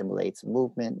assimilates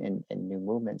movement and new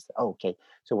movements. Oh, okay,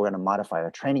 so we're going to modify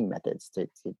our training methods to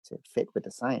fit with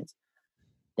the science.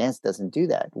 Dance doesn't do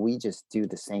that. We just do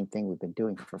the same thing we've been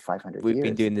doing for 500 We've been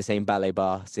years. doing the same ballet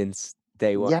bar since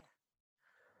day one. Yeah,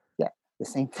 yeah, the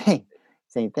same thing.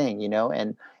 Same thing,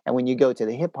 and when you go to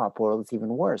the hip hop world, it's even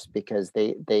worse because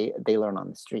they learn on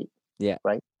the street, Yeah,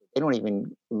 right? They don't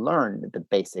even learn the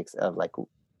basics of like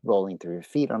rolling through your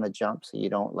feet on a jump, so you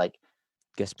don't like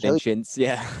guess kill.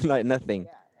 yeah, like nothing.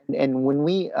 And when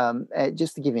we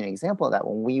just to give you an example of that,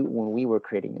 when we were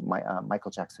creating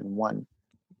Michael Jackson 1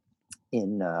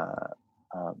 in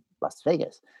Las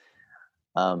Vegas.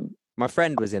 Um, My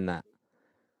friend was in that.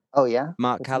 oh yeah,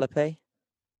 Mark what's his? Calapay,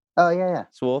 Oh yeah,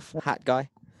 Swarf, yeah, hat guy.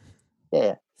 yeah,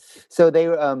 yeah. So they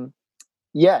were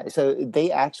yeah, so they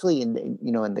actually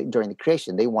during the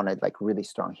creation they wanted like really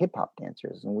strong hip hop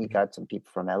dancers, and we Mhm. got some people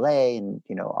from LA and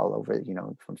all over,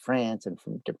 from France and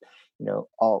from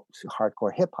all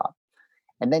hardcore hip hop.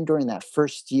 And then during that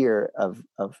first year of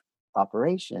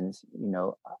operations,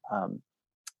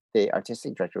 the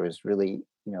artistic director was really,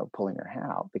 pulling her hair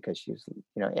out because she was,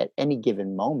 at any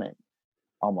given moment,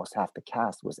 almost half the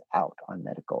cast was out on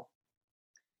medical,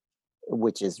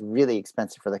 which is really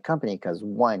expensive for the company because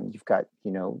one, you've got,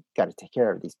 got to take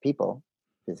care of these people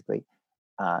physically.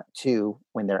 Two,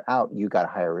 when they're out, you got to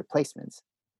hire replacements,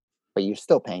 but you're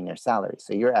still paying their salary.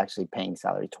 So you're actually paying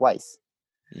salary twice.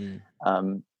 Mm.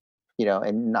 Um,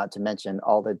 and not to mention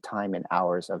all the time and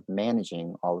hours of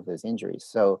managing all of those injuries.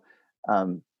 So,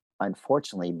 um,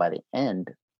 unfortunately, by the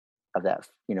end of that,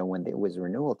 when it was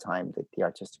renewal time, the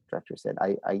artistic director said,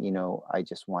 I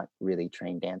just want really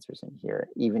trained dancers in here,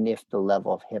 even if the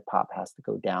level of hip hop has to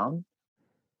go down.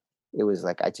 It was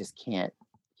like, I just can't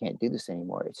do this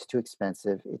anymore. It's too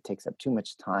expensive. It takes up too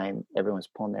much time. Everyone's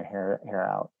pulling their hair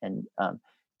out, and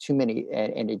too many,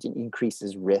 and it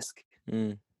increases risk,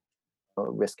 Mm.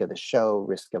 risk of the show,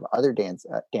 risk of other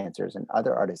dancers and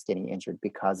other artists getting injured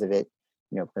because of it,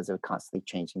 because of constantly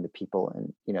changing the people.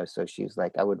 And, so she was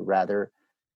like, I would rather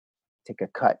take a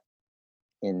cut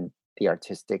in the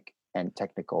artistic and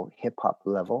technical hip hop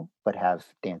level, but have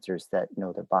dancers that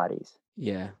know their bodies.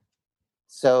 Yeah.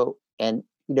 So, and,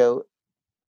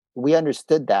 we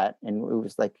understood that, and it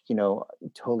was like,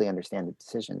 totally understand the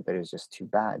decision, but it was just too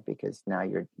bad because now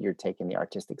you're taking the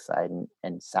artistic side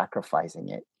and sacrificing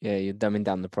it. Yeah, you're dumbing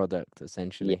down the product Yeah,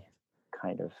 essentially.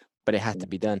 kind of. But it had You to know.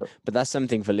 be done. So, But that's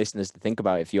something for listeners to think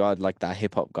about if you are like that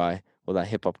hip hop guy or that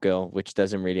hip hop girl, which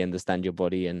doesn't really understand your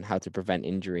body and how to prevent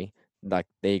injury. Like,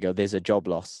 there you go, there's a job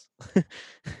loss.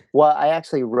 well, I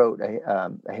actually wrote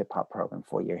a hip hop program,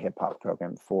 4-year hip hop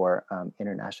program for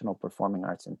International Performing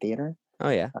Arts and Theater Oh,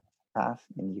 yeah. path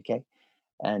in the UK.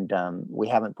 And we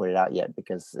haven't put it out yet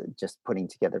because just putting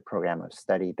together a program of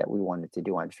study that we wanted to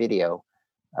do on video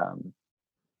um,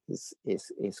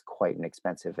 is quite an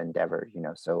expensive endeavor,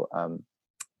 So,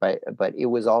 but it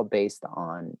is all based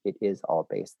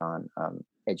on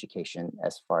education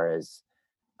as far as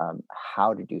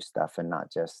how to do stuff and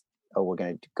not just, oh, we're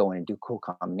going to go in and do cool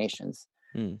combinations,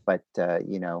 Mm. but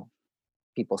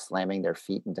people slamming their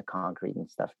feet into concrete and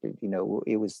stuff. It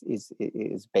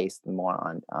is based more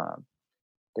on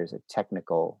there's a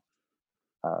technical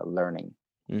learning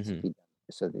to Hmm. be done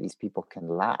so that these people can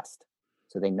last,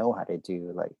 so they know how to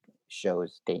do like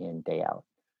shows day in day out.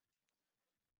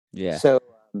 Yeah. So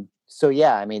so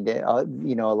yeah, I mean,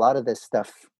 a lot of this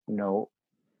stuff,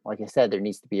 like I said, there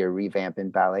needs to be a revamp in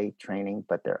ballet training,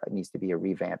 but there needs to be a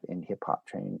revamp in hip hop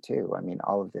training too. I mean,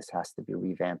 all of this has to be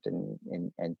revamped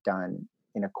and done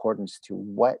in accordance to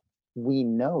what we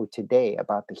know today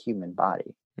about the human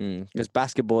body. Because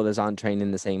basketballers aren't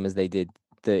training the same as they did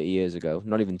 30 years ago,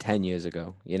 not even 10 years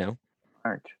ago, you know?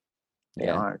 Aren't they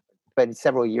Yeah. aren't? But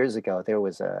several years ago, there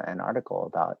was an article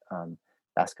about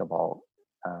basketball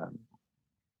um,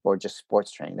 or just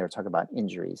sports training. They were talking about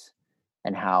injuries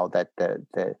and how that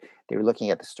they were looking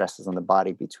at the stresses on the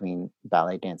body between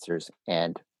ballet dancers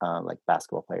and like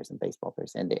basketball players and baseball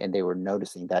players, and they were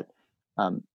noticing that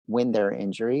when there are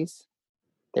injuries,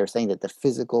 they were saying that the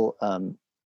physical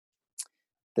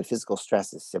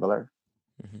stress is similar,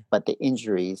 Hmm. but the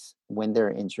injuries, when there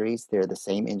are injuries, they're the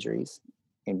same injuries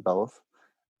in both,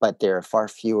 but there are far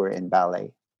fewer in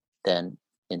ballet than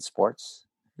in sports.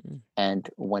 And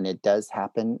when it does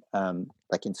happen,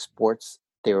 like in sports,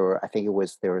 I think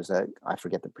there was I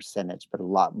forget the percentage, but a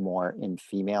lot more in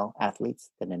female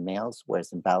athletes than in males,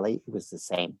 whereas in ballet, it was the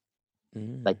same,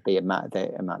 like Mm. the amount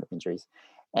of injuries.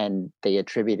 And they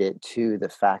attribute it to the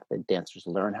fact that dancers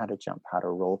learn how to jump, how to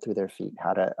roll through their feet,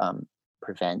 how to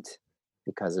prevent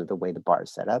because of the way the bar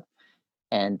is set up.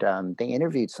 And they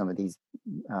interviewed some of these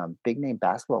big name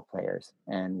basketball players,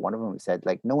 and one of them said,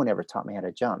 like, no one ever taught me how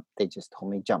to jump. They just told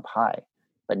me jump high,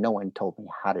 but no one told me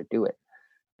how to do it.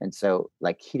 And so,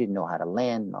 like, he didn't know how to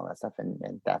land and all that stuff,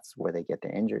 and that's where they get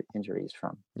their injuries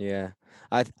from. Yeah,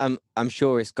 I'm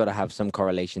sure it's got to have some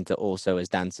correlation to also as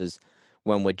dancers,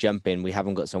 when we're jumping, we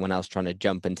haven't got someone else trying to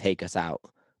jump and take us out,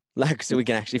 like so Yeah, we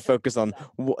can actually focus on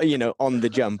on the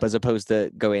jump as opposed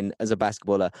to going as a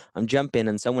basketballer. I'm jumping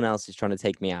and someone else is trying to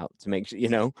take me out to make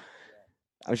sure.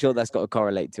 I'm sure that's got to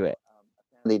correlate to it.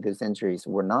 Predominantly, those injuries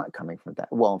were not coming from that.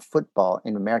 Well, in football,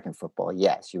 in American football,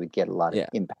 yes, you would get a lot of Yeah,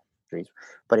 impact injuries,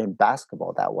 but in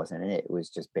basketball, that wasn't it. It was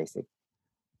just basic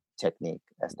technique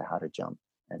as to how to jump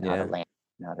and how to yeah. land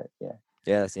and how to, yeah.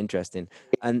 Yeah, that's interesting.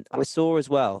 And I saw as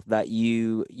well that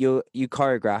you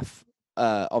choreograph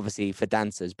obviously for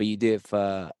dancers, but you do it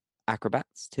for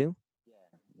acrobats too. Yeah,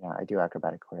 yeah, I do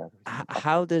acrobatic choreography.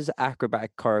 How does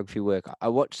acrobatic choreography work? I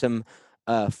watched some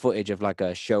footage of like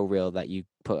a show reel that you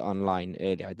put online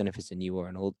earlier. I don't know if it's a new or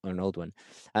an old one,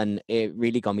 and it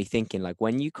really got me thinking. Like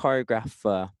when you choreograph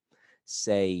for,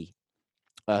 say,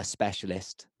 a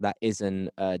specialist that isn't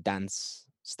a dance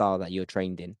style that you're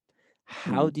trained in,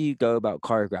 how Mhm. do you go about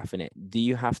choreographing it? Do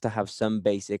you have to have some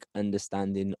basic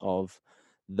understanding of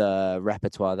the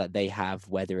repertoire that they have,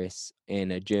 whether it's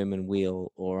in a German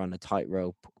wheel or on a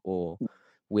tightrope, or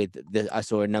with I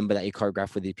saw a number that you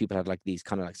choreographed with these people had like these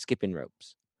kind of like skipping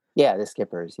ropes, Yeah, the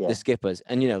skippers, the yeah. skippers,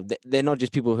 and they're not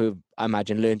just people who I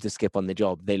imagine learn to skip on the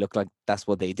job. They look like that's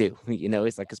what they do.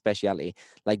 It's like a speciality.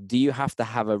 Like, do you have to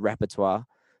have a repertoire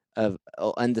of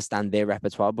or understand their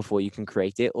repertoire before you can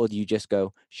create it, or do you just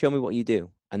go show me what you do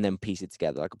and then piece it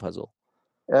together like a puzzle?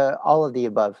 All of the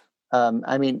above.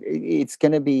 I mean, it's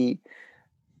going to be.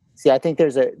 See, I think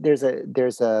there's a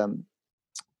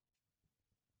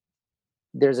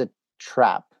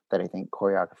trap that I think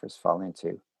choreographers fall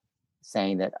into,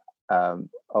 saying that,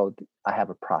 oh, I have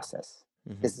a process.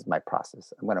 Hmm. This is my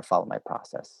process. I'm going to follow my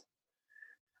process.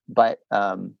 But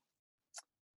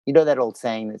you know that old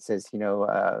saying that says,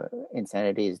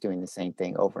 insanity is doing the same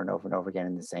thing over and over and over again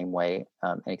in the same way,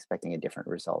 and expecting a different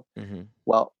result. Hmm.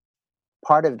 Well,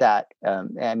 part of that,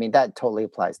 I mean, that totally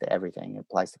applies to everything. It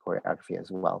applies to choreography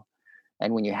as well.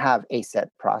 And when you have a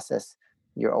set process,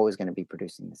 you're always going to be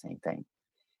producing the same thing.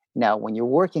 Now, when you're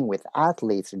working with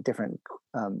athletes and different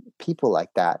people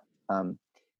like that,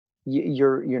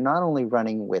 you're not only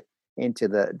running with into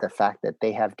the fact that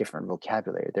they have different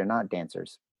vocabulary. They're not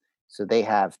dancers, so they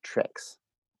have tricks,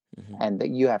 Hmm. and that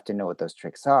you have to know what those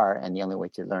tricks are. And the only way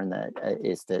to learn that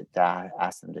is to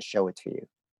ask them to show it to you.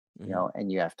 Hmm.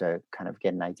 And you have to kind of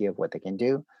get an idea of what they can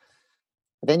do.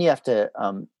 But then you have to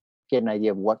get an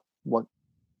idea of what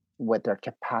their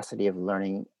capacity of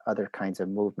learning other kinds of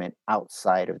movement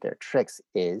outside of their tricks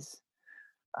is.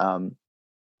 Um,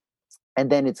 and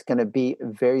then it's going to be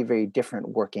very, very different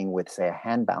working with, say, a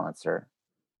hand balancer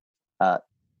uh,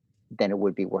 than it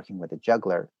would be working with a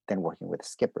juggler than working with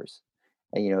skippers.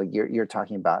 And you're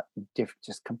talking about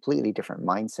just completely different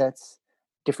mindsets,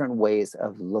 different ways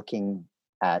of looking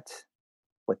at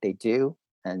what they do,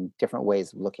 and different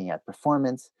ways of looking at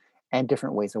performance, and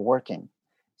different ways of working.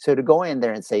 So to go in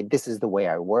there and say, this is the way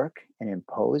I work and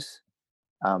impose,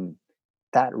 um,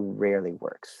 that rarely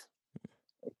works.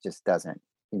 It just doesn't,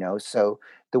 So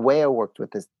the way I worked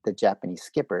with the Japanese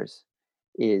skippers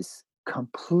is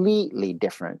completely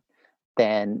different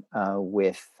than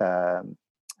with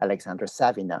Alexandra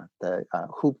Savina, the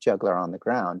hoop juggler on the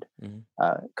ground. Hmm.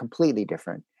 Completely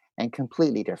different, and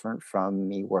completely different from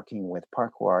me working with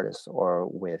parkour artists or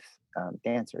with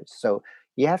dancers. So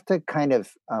you have to kind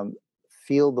of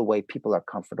feel the way people are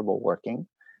comfortable working,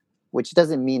 which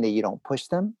doesn't mean that you don't push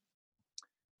them,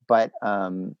 but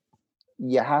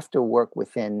you have to work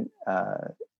within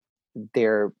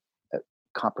their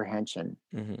comprehension.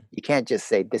 Hmm. You can't just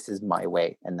say, this is my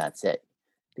way and that's it,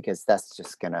 because that's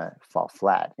just going to fall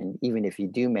flat. And even if you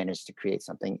do manage to create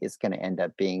something, it's going to end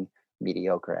up being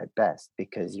mediocre at best,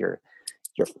 because you're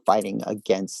fighting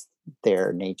against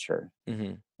their nature.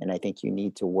 Hmm. And I think you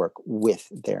need to work with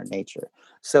their nature.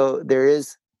 So there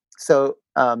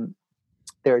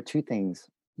are two things.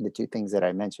 The two things that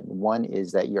I mentioned. One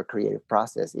is that your creative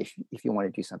process, if you want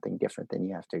to do something different, then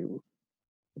you have to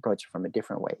approach it from a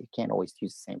different way. You can't always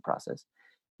use the same process.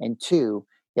 And two,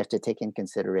 you have to take in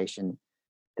consideration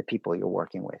the people you're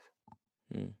working with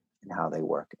Hmm. and how they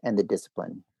work, and the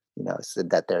discipline, so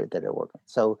that they're working.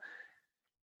 So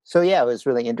yeah, it was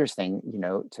really interesting,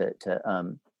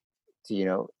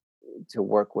 to to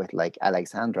work with like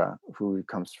Alexandra, who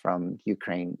comes from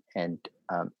Ukraine and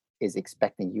is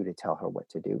expecting you to tell her what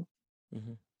to do,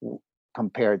 Hmm. w-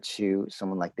 compared to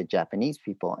someone like the Japanese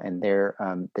people, and they're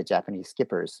the Japanese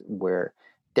skippers, where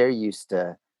they're used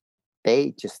to,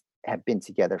 they just have been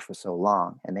together for so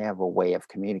long, and they have a way of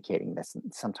communicating that's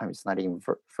sometimes it's not even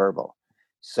verbal.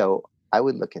 So I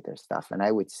would look at their stuff and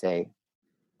I would say,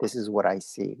 this is what I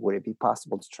see. Would it be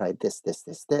possible to try this?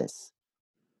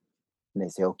 And they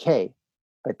say, okay.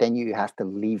 But then you have to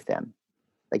leave them.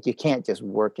 Like, you can't just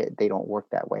work it. They don't work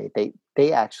that way.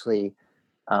 They actually,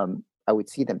 I would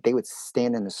see them. They would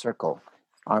stand in a circle,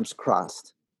 arms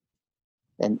crossed,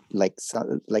 and like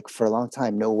for a long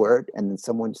time, no word, and then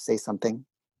someone would say something,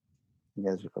 You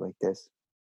guys would go like this.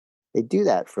 They do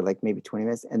that for like maybe 20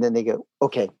 minutes and then they go,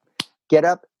 okay, get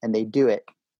up, and they do it.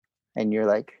 And you're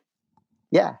like,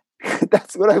 yeah,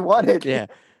 that's what I wanted. Yeah.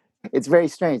 It's very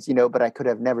strange, but I could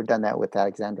have never done that with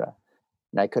Alexandra.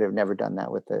 And I could have never done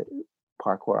that with the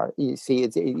parkour. You see,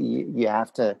 you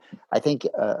have to. I think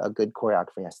a good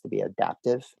choreography has to be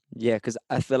adaptive. Yeah, because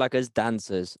I feel like as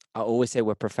dancers, I always say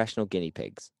we're professional guinea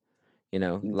pigs.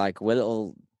 Mm, Like we're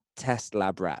little test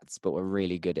lab rats, but we're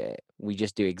really good at it. We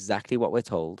just do exactly what we're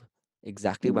told,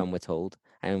 exactly mm, when we're told,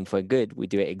 and if we're good, we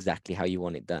do it exactly how you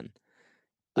want it done.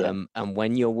 yeah, And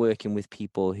when you're working with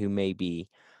people who maybe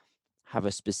have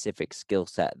a specific skill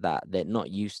set that they're not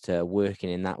used to working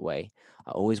in that way,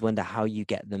 I always wonder how you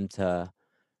get them to,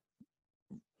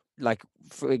 like,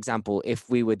 for example, if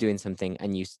we were doing something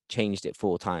and you changed it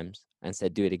 4 times and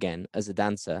said do it again, as a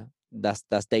dancer, that's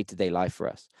day-to-day life for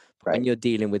us. But when right. you're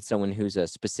dealing with someone who's a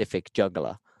specific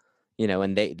juggler,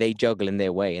 and they juggle in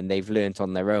their way and they've learnt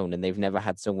on their own and they've never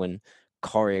had someone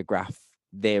choreograph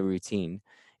their routine.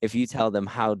 If you tell them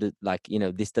how to, like,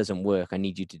 this doesn't work, I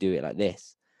need you to do it like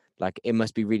this, like, it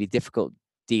must be really difficult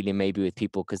dealing maybe with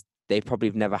people because they probably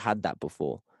have never had that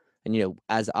before. And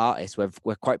as artists,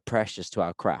 we're quite precious to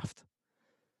our craft.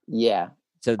 Yeah.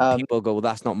 So Um, people go, well,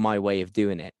 that's not my way of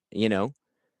doing it.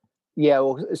 yeah.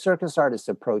 Well, circus artists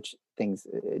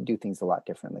do things a lot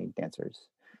differently. Than dancers.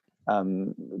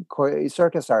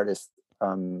 Circus artists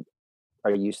um,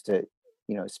 are used to,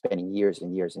 spending years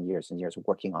and years and years and years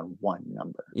working on one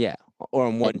number. Yeah, or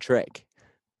on one And trick.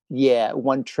 yeah,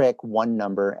 one trick, one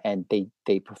number, and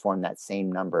they perform that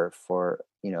same number for,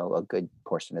 a good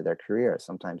portion of their career,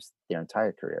 sometimes their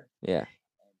entire career, Yeah.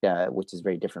 which is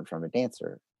very different from a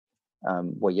dancer,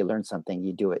 where you learn something,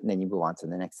 you do it, and then you move on to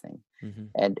the next thing. Hmm.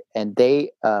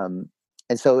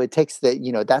 And so it takes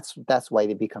that's why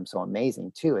they become so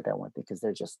amazing too at that one thing, because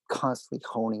they're just constantly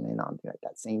honing in on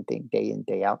that same thing day in,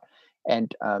 day out.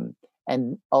 And um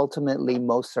and ultimately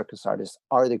most circus artists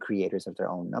are the creators of their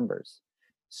own numbers,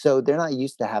 so they're not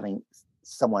used to having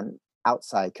someone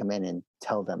outside come in and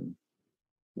tell them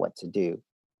what to do.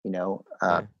 you know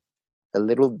uh, Yeah. a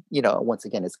little, once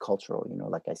again, it's cultural,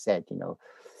 like I said,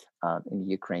 in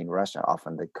Ukraine, Russia,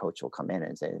 often the coach will come in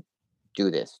and say, do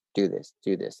this, do this,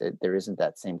 do this. There isn't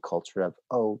that same culture of,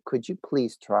 oh, could you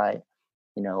please try?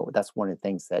 That's one of the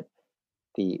things that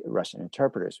the Russian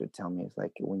interpreters would tell me is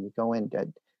like, when you go in,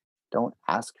 don't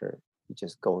ask her, you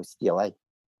just go CLA,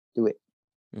 do it.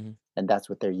 Hmm. And that's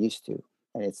what they're used to.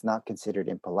 And it's not considered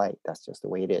impolite. That's just the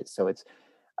way it is. So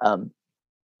um,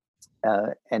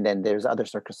 and then there's other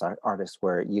circus artists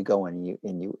where you go in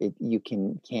and you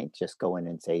can't just go in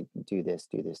and say do this,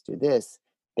 do this, do this.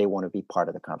 They want to be part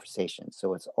of the conversation,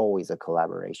 so it's always a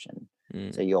collaboration.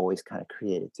 So Mm. you always kind of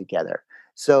create it together.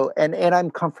 So and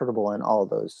I'm comfortable in all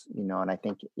those, and I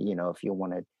think, if you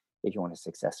want to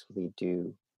successfully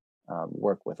do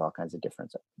work with all kinds of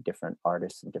different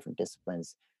artists and different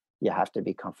disciplines, you have to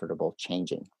be comfortable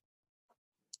changing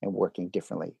and working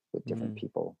differently with different Mm.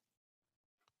 people.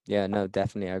 Yeah, no,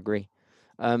 definitely, I agree.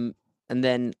 Um, and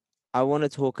then I want to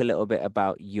talk a little bit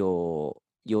about your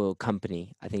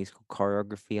company. I think it's called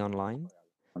Choreography Online.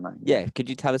 Online, yeah. Yeah, could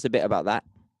you tell us a bit about that?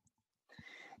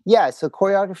 Yeah, so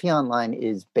Choreography Online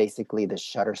is basically the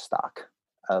Shutterstock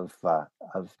of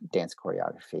dance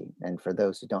choreography. And for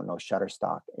those who don't know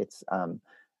Shutterstock, it's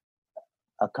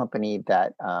a company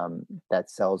that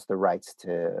sells the rights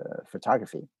to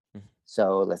photography. Mhm.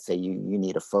 So let's say you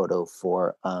need a photo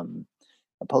for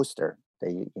a poster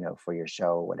that for your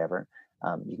show or whatever.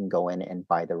 You can go in and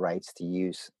buy the rights to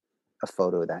use a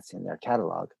photo that's in their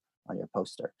catalog on your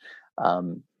poster.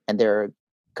 And there are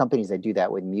companies that do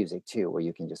that with music too, where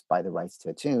you can just buy the rights to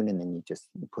a tune and then you just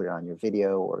put it on your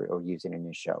video or use it in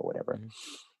your show, whatever. Mhm.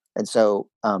 And so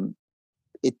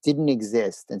it didn't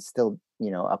exist, and still,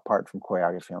 apart from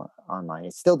Choreography Online,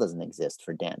 it still doesn't exist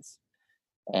for dance.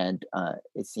 And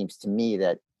it seems to me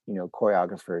that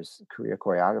choreographers, career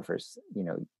choreographers,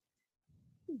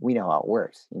 we know how it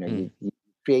works. Mm. You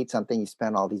create something, you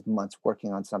spend all these months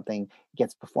working on something, it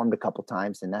gets performed a couple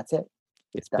times, and that's it.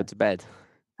 It's It's put done. to bed.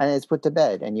 And it's put to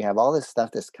bed. And you have all this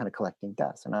stuff that's kind of collecting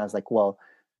dust. And I was like, well,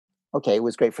 okay, it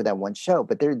was great for that one show,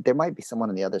 but there might be someone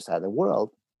on the other side of the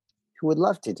world who would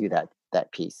love to do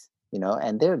that piece,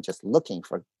 and they're just looking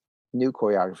for new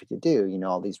choreography to do.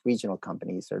 All these regional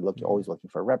companies are Mhm. always looking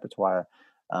for a repertoire.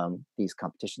 These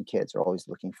competition kids are always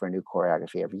looking for a new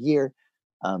choreography every year.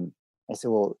 Um, I said,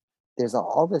 well, there's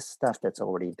all this stuff that's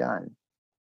already done.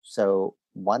 So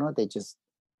why don't they just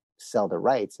sell the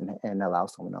rights and allow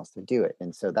someone else to do it?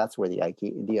 And so that's where the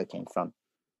idea came from.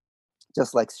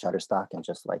 Just like Shutterstock and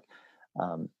just like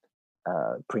um,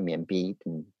 Premium Beat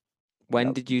and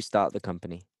When did you start the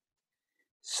company?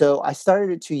 So I started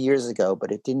it 2 years ago,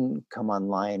 but it didn't come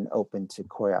online open to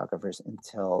choreographers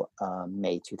until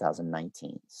May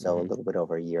 2019. So a Hmm. little bit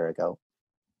over a year ago.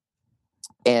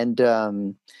 And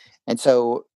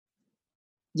so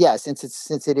yeah, since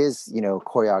it is,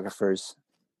 choreographers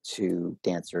to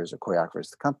dancers or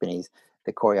choreographers to companies,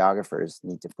 the choreographers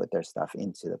need to put their stuff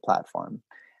into the platform.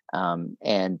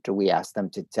 And we ask them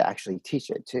to actually teach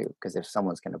it too, because if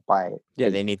someone's going to buy it, Yeah,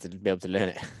 they need to be able to learn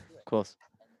it. Of course.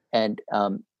 and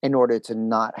in order to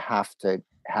not have to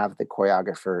have the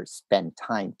choreographer spend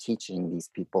time teaching these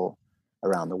people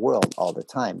around the world all the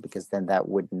time, because then that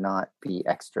would not be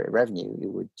extra revenue.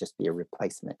 It would just be a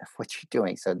replacement of what you're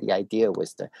doing. So the idea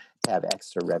was to have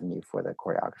extra revenue for the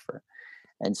choreographer.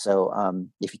 And so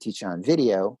if you teach on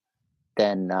video,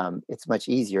 then it's much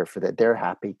easier for that. They're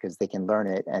happy because they can learn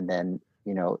it, and then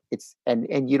it's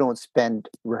and you don't spend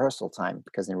rehearsal time,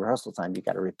 because in rehearsal time you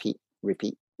got to repeat,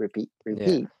 repeat, repeat, Yeah.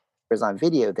 repeat. Whereas on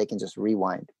video they can just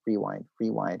rewind, rewind,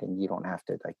 rewind, and you don't have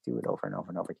to like do it over and over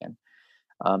and over again.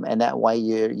 And that why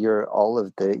your all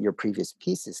of your previous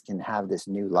pieces can have this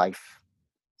new life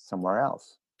somewhere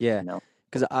else. Yeah. You know,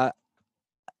 Because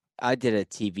I did a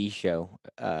TV show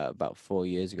about 4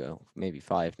 years ago, maybe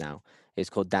five now. It's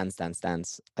called Dance Dance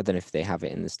Dance. I don't know if they have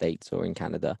it in the States or in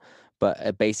Canada,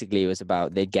 but basically it was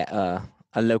about they'd get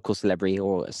a local celebrity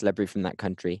or a celebrity from that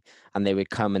country, and they would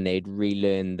come and they'd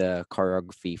relearn the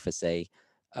choreography for, say,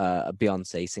 a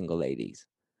Beyonce Single Ladies,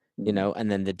 mm,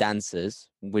 and then the dancers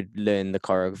would learn the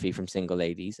choreography from Single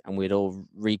Ladies, and we'd all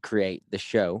recreate the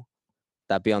show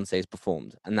that Beyonce's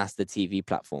performed, and that's the TV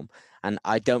platform. And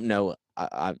I don't know,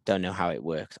 I don't know how it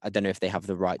works. I don't know if they have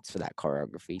the rights for that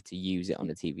choreography to use it on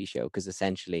a TV show, because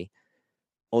essentially,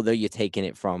 although you're taking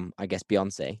it from, I guess,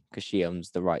 Beyonce, because she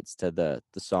owns the rights to the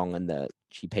song and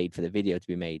she paid for the video to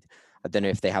be made. I don't know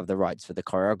if they have the rights for the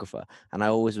choreographer. And I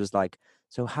always was like,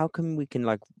 so how come we can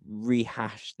like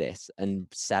rehash this and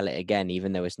sell it again,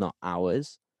 even though it's not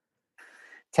ours?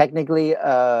 technically,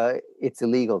 it's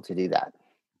illegal to do that.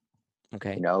 You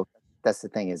Okay. know, that's the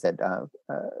thing, is that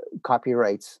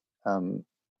copyrights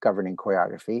governing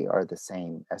choreography are the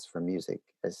same as for music,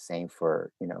 as same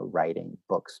for writing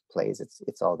books, plays.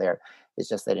 It's all there. It's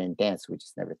just that in dance we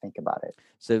just never think about it.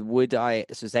 So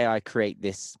say I create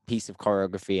this piece of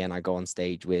choreography and I go on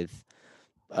stage with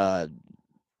uh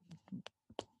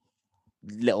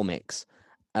Little Mix,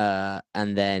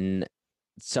 and then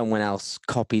someone else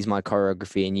copies my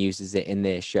choreography and uses it in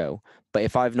their show. But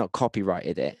if I've not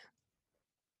copyrighted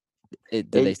do Yeah,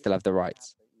 they you still have the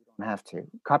rights? don't have to.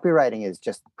 Copywriting is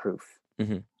just proof.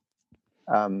 Hmm.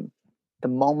 Um, the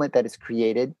moment that it's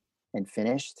created and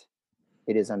finished,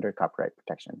 it is under copyright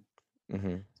protection.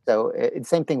 Hmm. So it's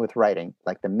same thing with writing.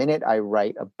 Like the minute I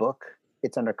write a book,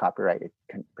 it's under copyright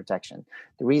protection.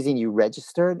 The reason you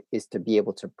registered is to be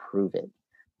able to prove it.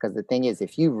 Because the thing is,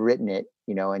 if you've written it,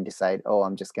 and decide, oh,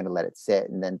 I'm just going to let it sit,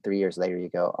 and then 3 years later you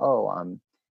go, oh,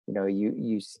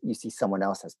 you see someone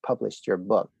else has published your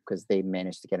book because they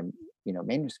managed to get a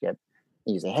manuscript,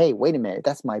 and you say, hey, wait a minute,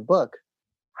 that's my book.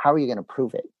 How are you going to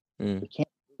prove it? Mm. You can't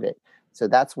prove it. So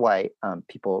that's why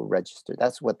people register.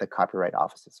 That's what the copyright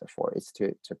offices are for. It's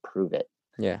to prove it.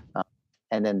 Yeah. Um,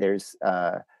 and then there's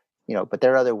but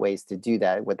there are other ways to do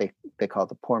that. What they call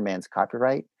the poor man's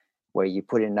copyright, where you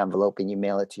put it in an envelope and you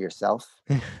mail it to yourself.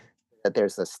 That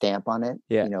there's a stamp on it,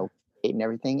 Yeah. date and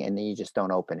everything, and then you just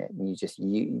don't open it, and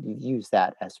you use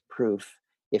that as proof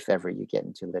if ever you get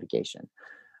into litigation.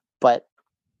 But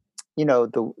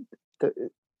the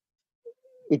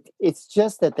it's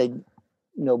just that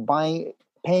buying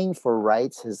paying for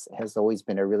rights has always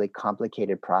been a really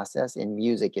complicated process. In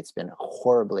music it's been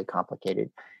horribly complicated,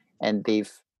 and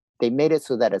they made it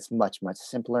so that it's much much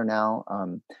simpler now.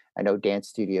 I know dance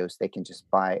studios, they can just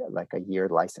buy like a year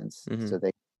license, Hmm. so they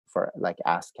for like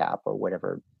ASCAP or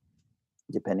whatever,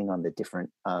 depending on the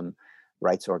different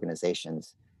rights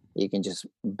organizations. You can just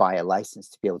buy a license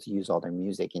to be able to use all their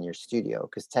music in your studio,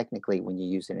 because technically when you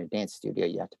use it in a dance studio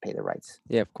you have to pay the rights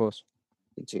Yeah, of course.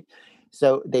 too.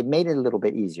 So they made it a little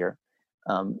bit easier,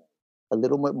 um, a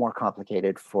little bit more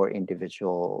complicated for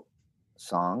individual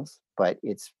songs, but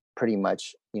it's pretty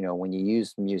much, when you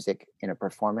use music in a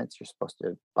performance, you're supposed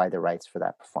to buy the rights for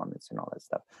that performance and all that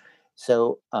stuff.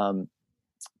 So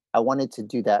I wanted to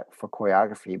do that for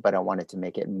choreography, but I wanted to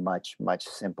make it much, much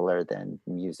simpler than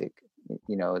music.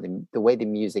 The way the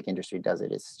music industry does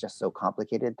it is just so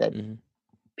complicated that Hmm.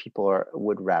 people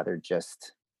would rather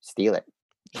just steal it.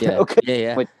 Yeah. 'Cause Yeah.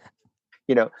 Yeah.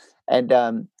 you know and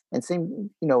And same,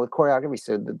 with choreography.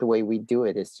 So the way we do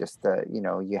it is just,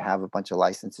 you have a bunch of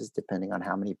licenses depending on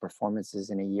how many performances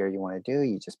in a year you want to do.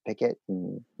 You just pick it,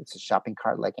 and it's a shopping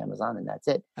cart like Amazon, and that's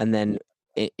it. And then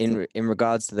You, in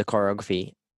regards to the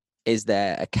choreography, is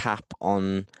there a cap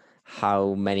on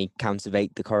how many counts of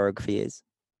 8 the choreography is?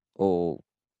 Or,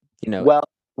 well,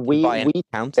 you we buy an we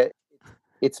count?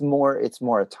 it's more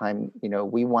a time.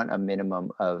 We want a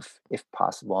minimum of, if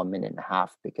possible, a minute and a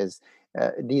half, because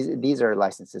these are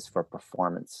licenses for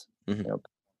performance, Hmm.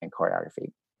 and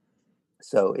choreography.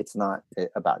 So it's not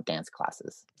about dance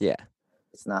classes. Yeah.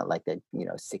 It's not like the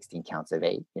 16 counts of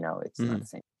 8. It's not Hmm. the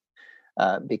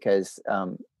same, because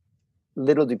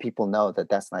little do people know that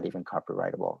that's not even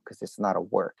copyrightable, because it's not a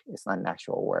work. It's not an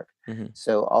actual work. Hmm.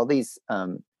 So all these,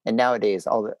 and nowadays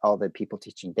all the people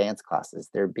teaching dance classes,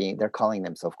 they're calling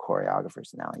themselves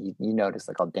choreographers now. You notice,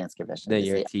 like, all dance No, conventions, they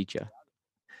you're a say, teacher.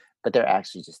 but they're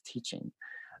actually just teaching.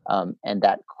 And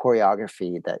that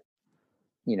choreography, that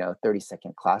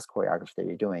 30-second class choreography that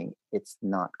you're doing, it's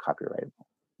not copyrightable.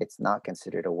 It's not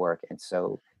considered a work, and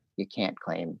so you can't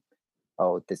claim,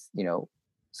 oh, this,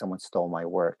 someone stole my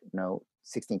work. No,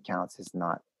 16 counts is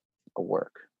not a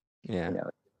work. Yeah. you know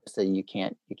so you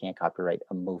can't copyright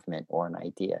a movement or an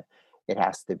idea. It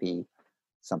has to be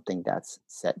something that's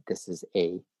said, this is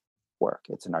a work,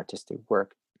 it's an artistic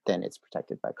work, then it's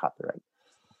protected by copyright.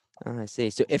 I see.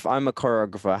 So if I'm a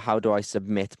choreographer, how do I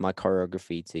submit my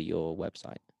choreography to your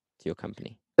website, to your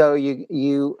company? So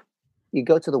you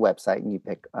go to the website and you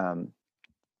pick, I'm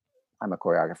a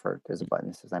choreographer. There's a button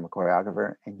that says I'm a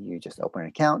choreographer, and you just open an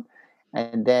account,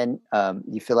 and then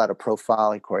you fill out a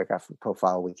profile, a choreographer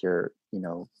profile, with your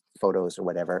photos or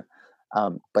whatever.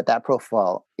 But that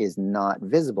profile is not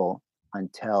visible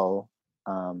until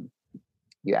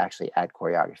you actually add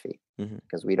choreography, Hmm.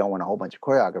 because we don't want a whole bunch of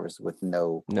choreographers with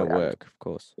no No choreography. work, of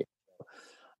course.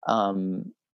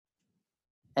 Um,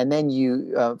 and then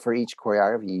for each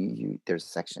choreography, there's a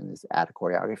section is add a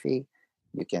choreography.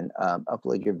 You can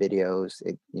upload your videos.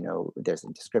 There's a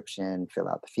description, fill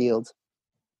out the fields,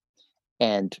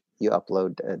 and you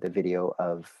upload the video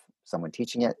of someone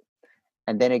teaching it,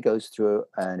 and then it goes through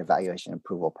an evaluation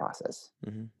approval process.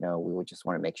 Hmm. We would just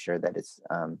want to make sure that it's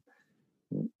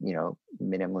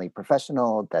minimally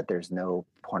professional, that there's no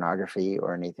pornography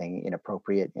or anything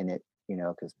inappropriate in it,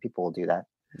 because people will do that.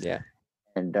 Yeah.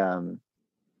 And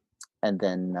and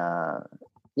then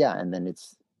yeah, and then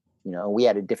it's, we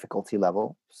add a difficulty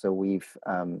level. So we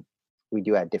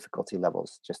do add difficulty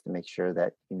levels just to make sure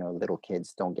that little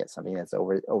kids don't get something that's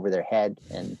over their head,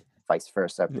 and vice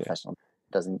versa, Yeah. professional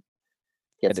doesn't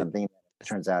get Get it. something that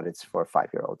turns out it's for a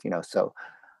 5-year-old. So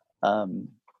um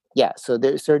yeah, so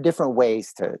there are different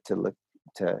ways to look,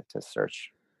 to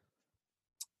search,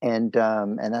 and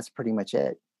that's pretty much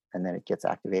it. And then it gets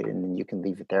activated, and then you can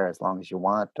leave it there as long as you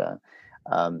want.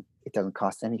 It doesn't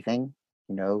cost anything.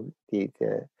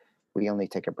 The we only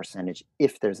take a percentage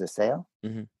if there's a sale.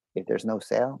 Hmm. If there's no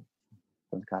sale, it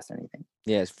doesn't cost anything.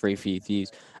 Yeah, it's free for you to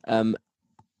use. Um,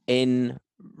 in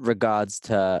regards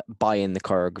to buying the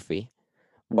choreography,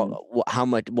 Mm.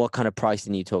 what kind of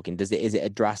pricing are you talking? Is it a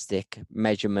drastic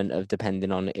measurement of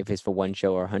depending on if it's for one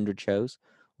show or 100 shows,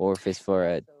 or if it's for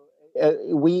a?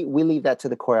 We leave that to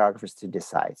the choreographers to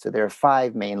decide. So there are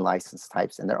 5 main license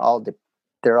types, and they're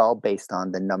all based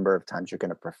on the number of times you're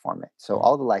going to perform it. So Mhm.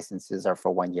 all the licenses are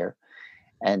for 1 year.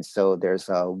 And so there's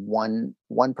a one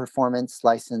performance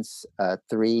license,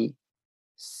 3,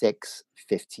 6,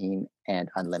 15, and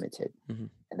unlimited. Mhm.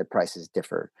 And the prices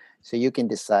differ. So you can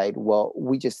decide, well,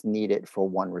 we just need it for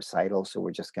one recital, so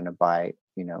we're just going to buy,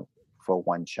 for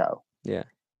one show. Yeah.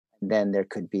 Then there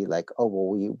could be like, oh,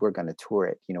 well, we're going to tour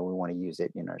it. We want to use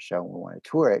it in our show, and we want to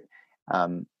tour it.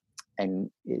 Um,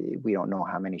 and we don't know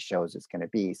how many shows it's going to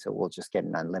be, so we'll just get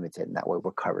an unlimited, and that way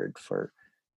we're covered for,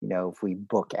 if we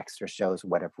book extra shows,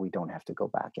 whatever, we don't have to go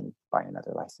back and buy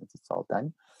another license. It's all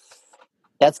done.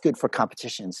 That's good for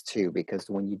competitions too, because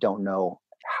when you don't know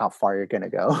how far you're going to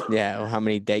go, Yeah. Or how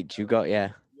many dates you got?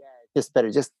 Yeah. just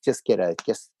better just get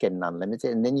an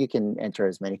unlimited, and then you can enter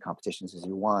as many competitions as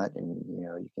you want, and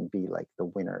you can be like the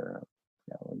winner,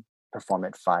 and perform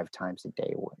it 5 times a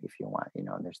day if you want, and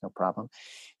there's no problem.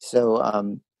 So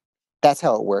that's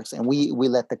how it works, and we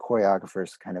let the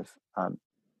choreographers kind of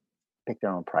pick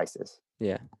their own prices.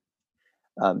 Yeah.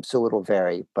 So it'll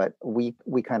vary, but we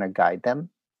kind of guide them.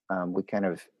 We kind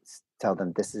of tell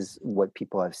them this is what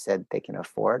people have said they can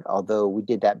afford. Although we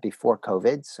did that before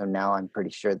COVID, so now I'm pretty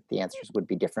sure that the answers would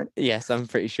be different. Yes, I'm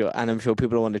pretty sure, and I'm sure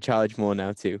people want to charge more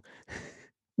now too.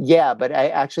 Yeah, but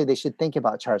they should think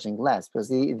about charging less, because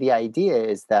the idea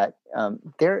is that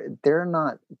they're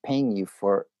not paying you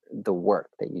for the work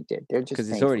that you did. They're Because just it's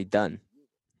paying for. already done.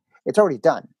 It's already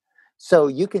done. So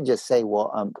you can just say,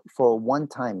 well, for a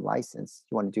one-time license,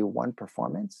 you want to do one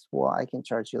performance? Well, I can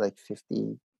charge you like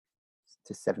 50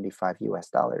 to 75 US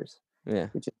dollars, Yeah.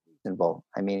 which is reasonable.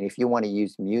 I mean, if you want to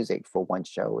use music for one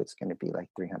show, it's going to be like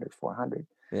 300, 400.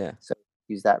 Yeah. So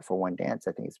use that for one dance.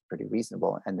 I think it's pretty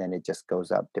reasonable. And then it just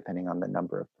goes up depending on the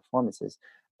number of performances.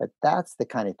 But that's the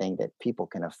kind of thing that people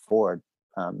can afford,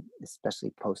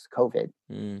 especially post COVID,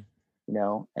 Mm.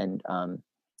 and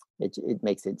it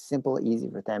makes it simple, easy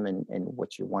for them. And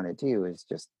what you want to do is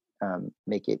just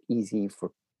make it easy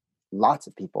for lots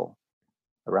of people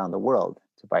around the world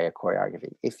to buy a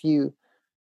choreography. If you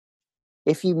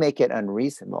make it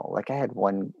unreasonable, like I had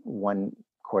one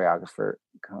choreographer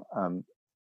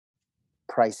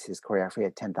price his choreography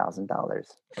at $10,000.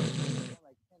 Like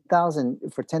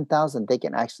 10,000 for 10,000, they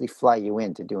can actually fly you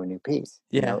in to do a new piece.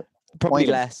 Yeah. Probably Point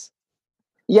of less.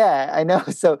 Yeah, I know.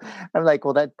 So I'm like,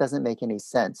 well, that doesn't make any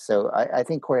sense. So I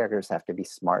think choreographers have to be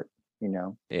smart, you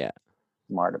know, Yeah.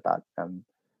 smart about and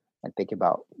think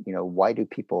about, why do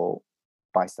people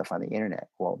buy stuff on the internet?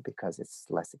 Well, because it's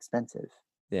less expensive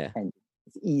Yeah. and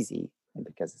it's easy and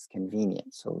because it's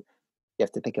convenient. So you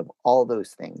have to think of all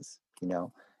those things.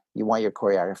 You want your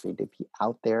choreography to be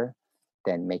out there,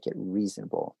 then make it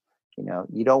reasonable.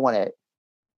 You don't want to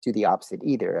do the opposite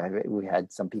either. We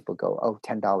had some people go, oh,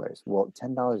 $10. Well,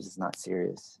 $10 is not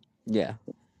serious. Yeah.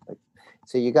 Like,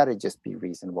 so you got to just be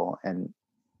reasonable and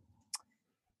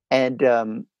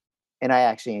I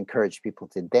actually encourage people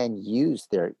to then use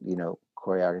their,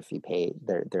 choreography page,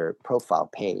 their profile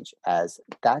page as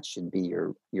that should be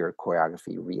your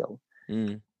choreography reel.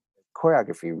 Mm.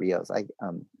 Choreography reels, I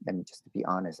mean, just to be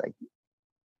honest, like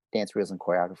dance reels and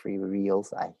choreography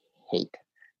reels, I hate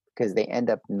because they end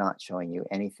up not showing you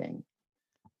anything.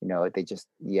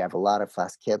 You have a lot of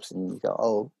fast clips and you go,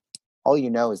 oh, all you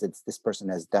know is that this person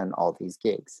has done all these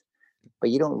gigs,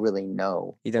 but you don't really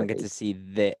know You don't what get they to see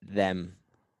them.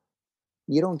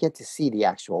 you don't get to see the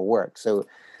actual work. So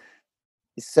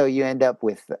you end up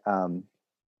with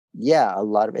yeah, a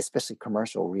lot of especially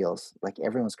commercial reels. Like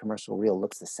everyone's commercial reel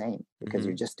looks the same because Hmm.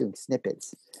 you're just doing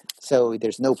snippets. So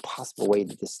there's no possible way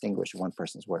to distinguish one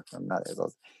person's work from another.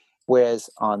 Whereas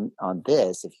on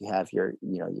this, if you have your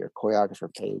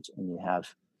choreographer page and you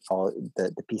have all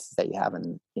the pieces that you have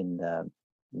in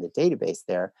the database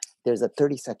there's a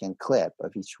 30-second clip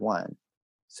of each one.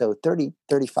 So 30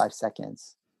 35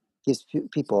 seconds gives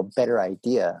people a better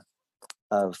idea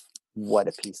of what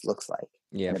a piece looks like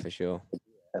Yeah, and a for sure. idea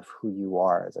of who you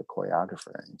are as a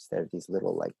choreographer instead of these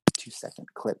little like 2-second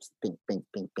clips, bing, bing,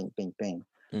 bing, bing, bing, bing,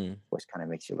 Mm. which kind of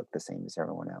makes you look the same as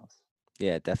everyone else.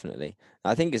 Yeah, definitely.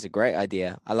 I think it's a great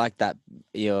idea. I like that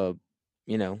you're,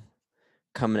 you know,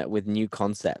 coming up with new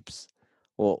concepts.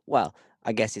 Or, well,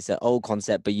 I guess it's an old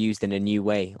concept, but used in a new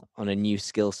way on a new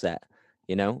skill set.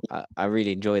 I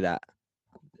really enjoy that.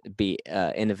 Be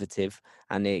innovative,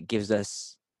 and it gives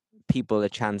us people a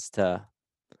chance to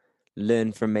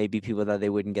learn from maybe people that they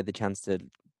wouldn't get the chance to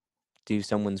do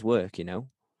someone's work.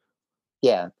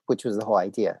 Yeah, which was the whole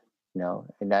idea.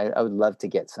 And I would love to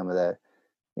get some of the,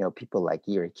 people like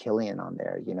Yuri Killian on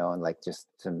there, and like just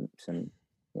some,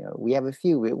 we have a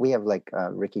few, we have like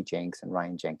Ricky Jenks and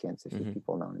Ryan Jenkins, a few Hmm.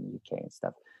 people known in the UK and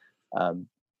stuff. Um,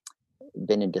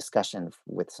 been in discussion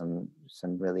with some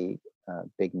really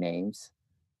big names,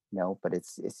 but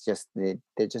it's just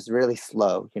they're just really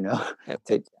slow, to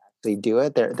actually do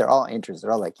it. They're all interested.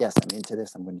 They're all like, yes, I'm into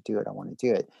this. I'm going to do it. I want to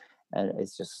do it, and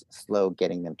it's just slow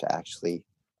getting them to actually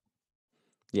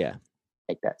Yeah.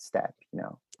 make that step.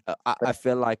 But I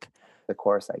feel like, the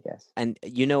course, I guess. and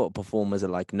you know what performers are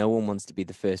like. No one wants to be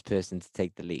the first person to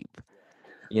take the leap.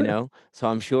 So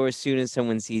I'm sure as soon as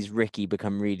someone sees Ricky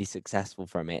become really successful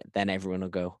from it, then everyone will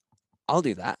go, I'll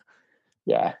do that.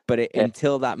 Yeah. But Yeah.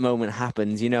 until that moment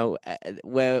happens, we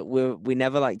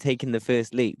never like taking the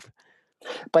first leap.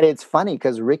 But it's funny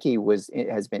because Ricky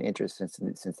has been interested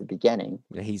since the beginning.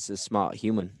 He's a smart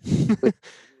human. But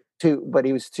but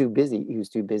he was too busy. He was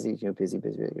too busy. Busy,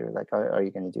 busy. You're like, are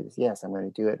you going to do this? Yes, I'm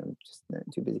going to do it. I'm just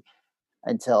too busy.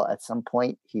 Until at some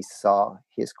point he saw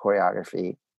his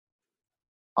choreography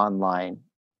online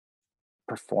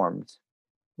performed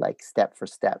like step for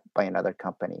step by another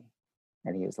company,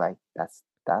 and he was like, that's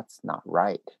not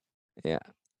right. Yeah.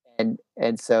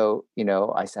 And so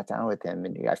I sat down with him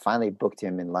and I finally booked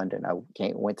him in London.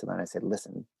 Went to London. I said,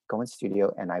 listen, go in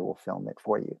studio and I will film it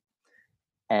for you.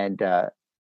 And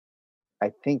I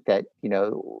think that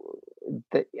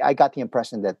that I got the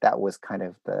impression that that was kind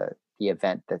of the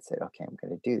event that said, okay, I'm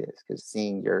going to do this, because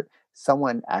seeing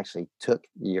someone actually took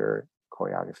your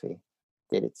choreography,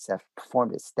 did it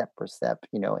performed it step for step,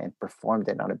 and performed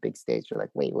it on a big stage. You're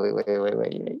like, wait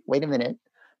a minute.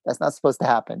 That's not supposed to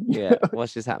happen. Yeah.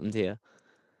 What's just happened here?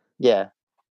 Yeah.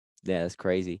 Yeah, that's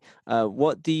crazy.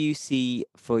 What do you see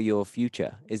for your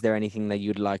future? Is there anything that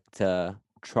you'd like to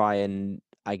try and,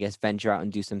 I guess, venture out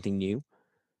and do something new?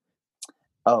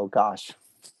 Oh gosh,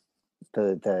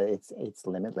 the it's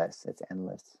limitless. It's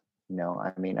endless.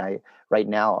 I mean, I right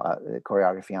now the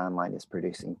Choreography Online is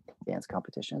producing dance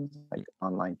competitions, like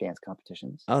online dance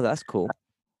competitions. Oh, that's cool.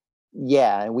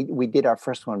 Yeah, and we did our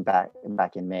first one back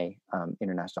in May,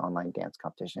 international online dance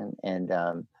competition, and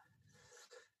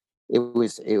it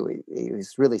was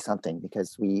really something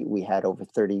because we had over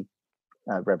 30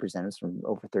 representatives from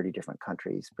over 30 different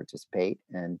countries participate,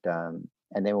 and then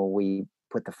when we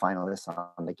put the finalists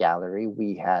on the gallery,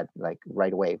 we had like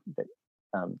right away that,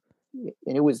 um,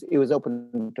 and it was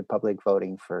open to public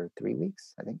voting for 3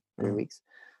 weeks, I think, three Oh, weeks.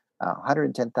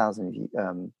 110,000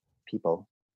 people,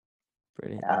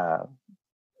 brilliant. uh,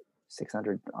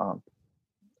 600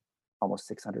 almost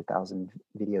 600,000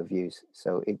 video views.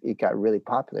 So it got really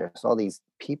popular. So all these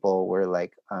people were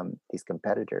like, these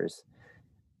competitors,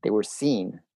 they were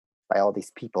seen by all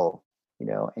these people,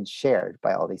 and shared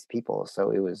by all these people.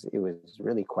 So it was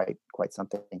really quite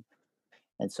something.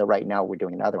 And so right now we're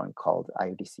doing another one called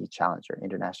IODC Challenger,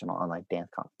 International Online Dance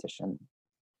Competition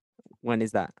When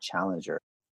is that? Challenger.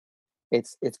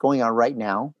 It's going on right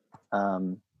now.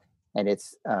 Um, and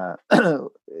it's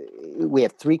we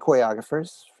have three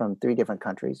choreographers from three different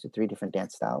countries with three different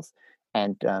dance styles,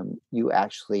 and you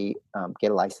actually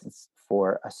get a license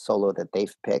for a solo that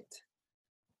they've picked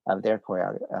of their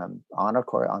on the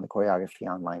Choreography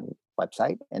Online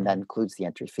website, and that Mhm. includes the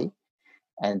entry fee.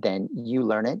 And then you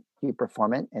learn it, you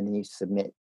perform it, and then you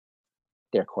submit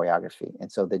their choreography.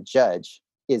 And so the judge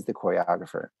is the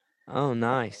choreographer. Oh,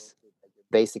 nice.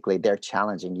 Basically, they're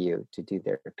challenging you to do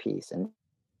their piece, and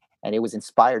it was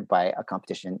inspired by a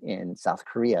competition in South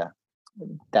Korea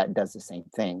that does the same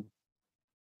thing.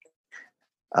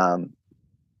 Um,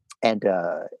 and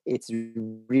it's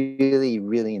really,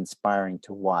 really inspiring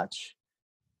to watch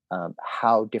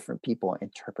how different people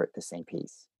interpret the same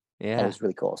piece. And Yeah. it's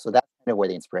really cool. So that's kind of where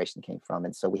the inspiration came from.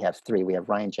 And so we have three. We have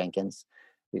Ryan Jenkins,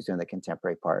 who's doing the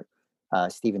contemporary part,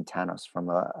 Stephen Tanos from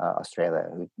Australia,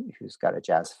 who's got a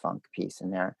jazz funk piece in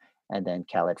there, and then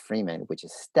Khaled Freeman, which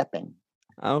is stepping.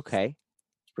 It's Okay.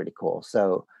 pretty cool.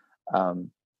 So,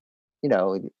 um, you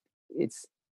know, it's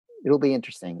it'll be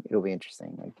interesting. It'll be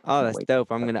interesting. I Oh, can't that's wait.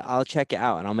 dope. I'll check it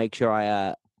out and I'll make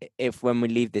sure if when we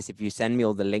leave this, if you send me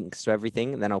all the links to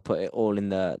everything, then I'll put it all in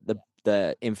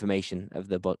the information of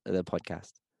the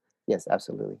podcast. Yes,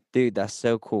 absolutely. Dude, that's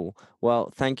so cool. Well,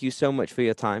 thank you so much for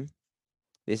your time.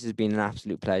 This has been an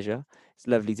absolute pleasure. It's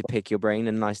lovely to pick your brain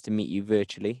and nice to meet you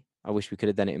virtually. I wish we could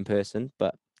have done it in person,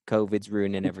 but COVID's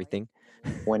ruining everything.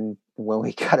 When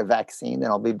we got a vaccine, then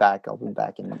I'll be back. I'll be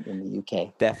back in the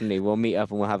UK. Definitely. We'll meet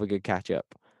up and we'll have a good catch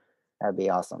up. That'd be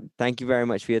awesome. Thank you very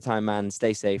much for your time, man.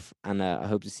 Stay safe, and I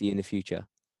hope to see you in the future.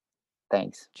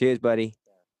 Thanks. Cheers, buddy.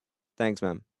 Thanks,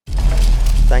 man.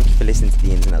 Thank you for listening to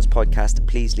the Ins and Outs podcast.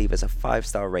 Please leave us a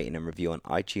 5-star rating and review on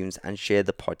iTunes and share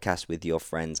the podcast with your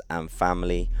friends and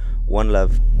family. One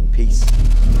love. Peace.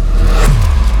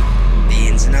 The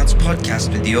Ins and Outs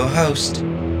podcast with your host,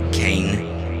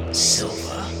 Kane Silver.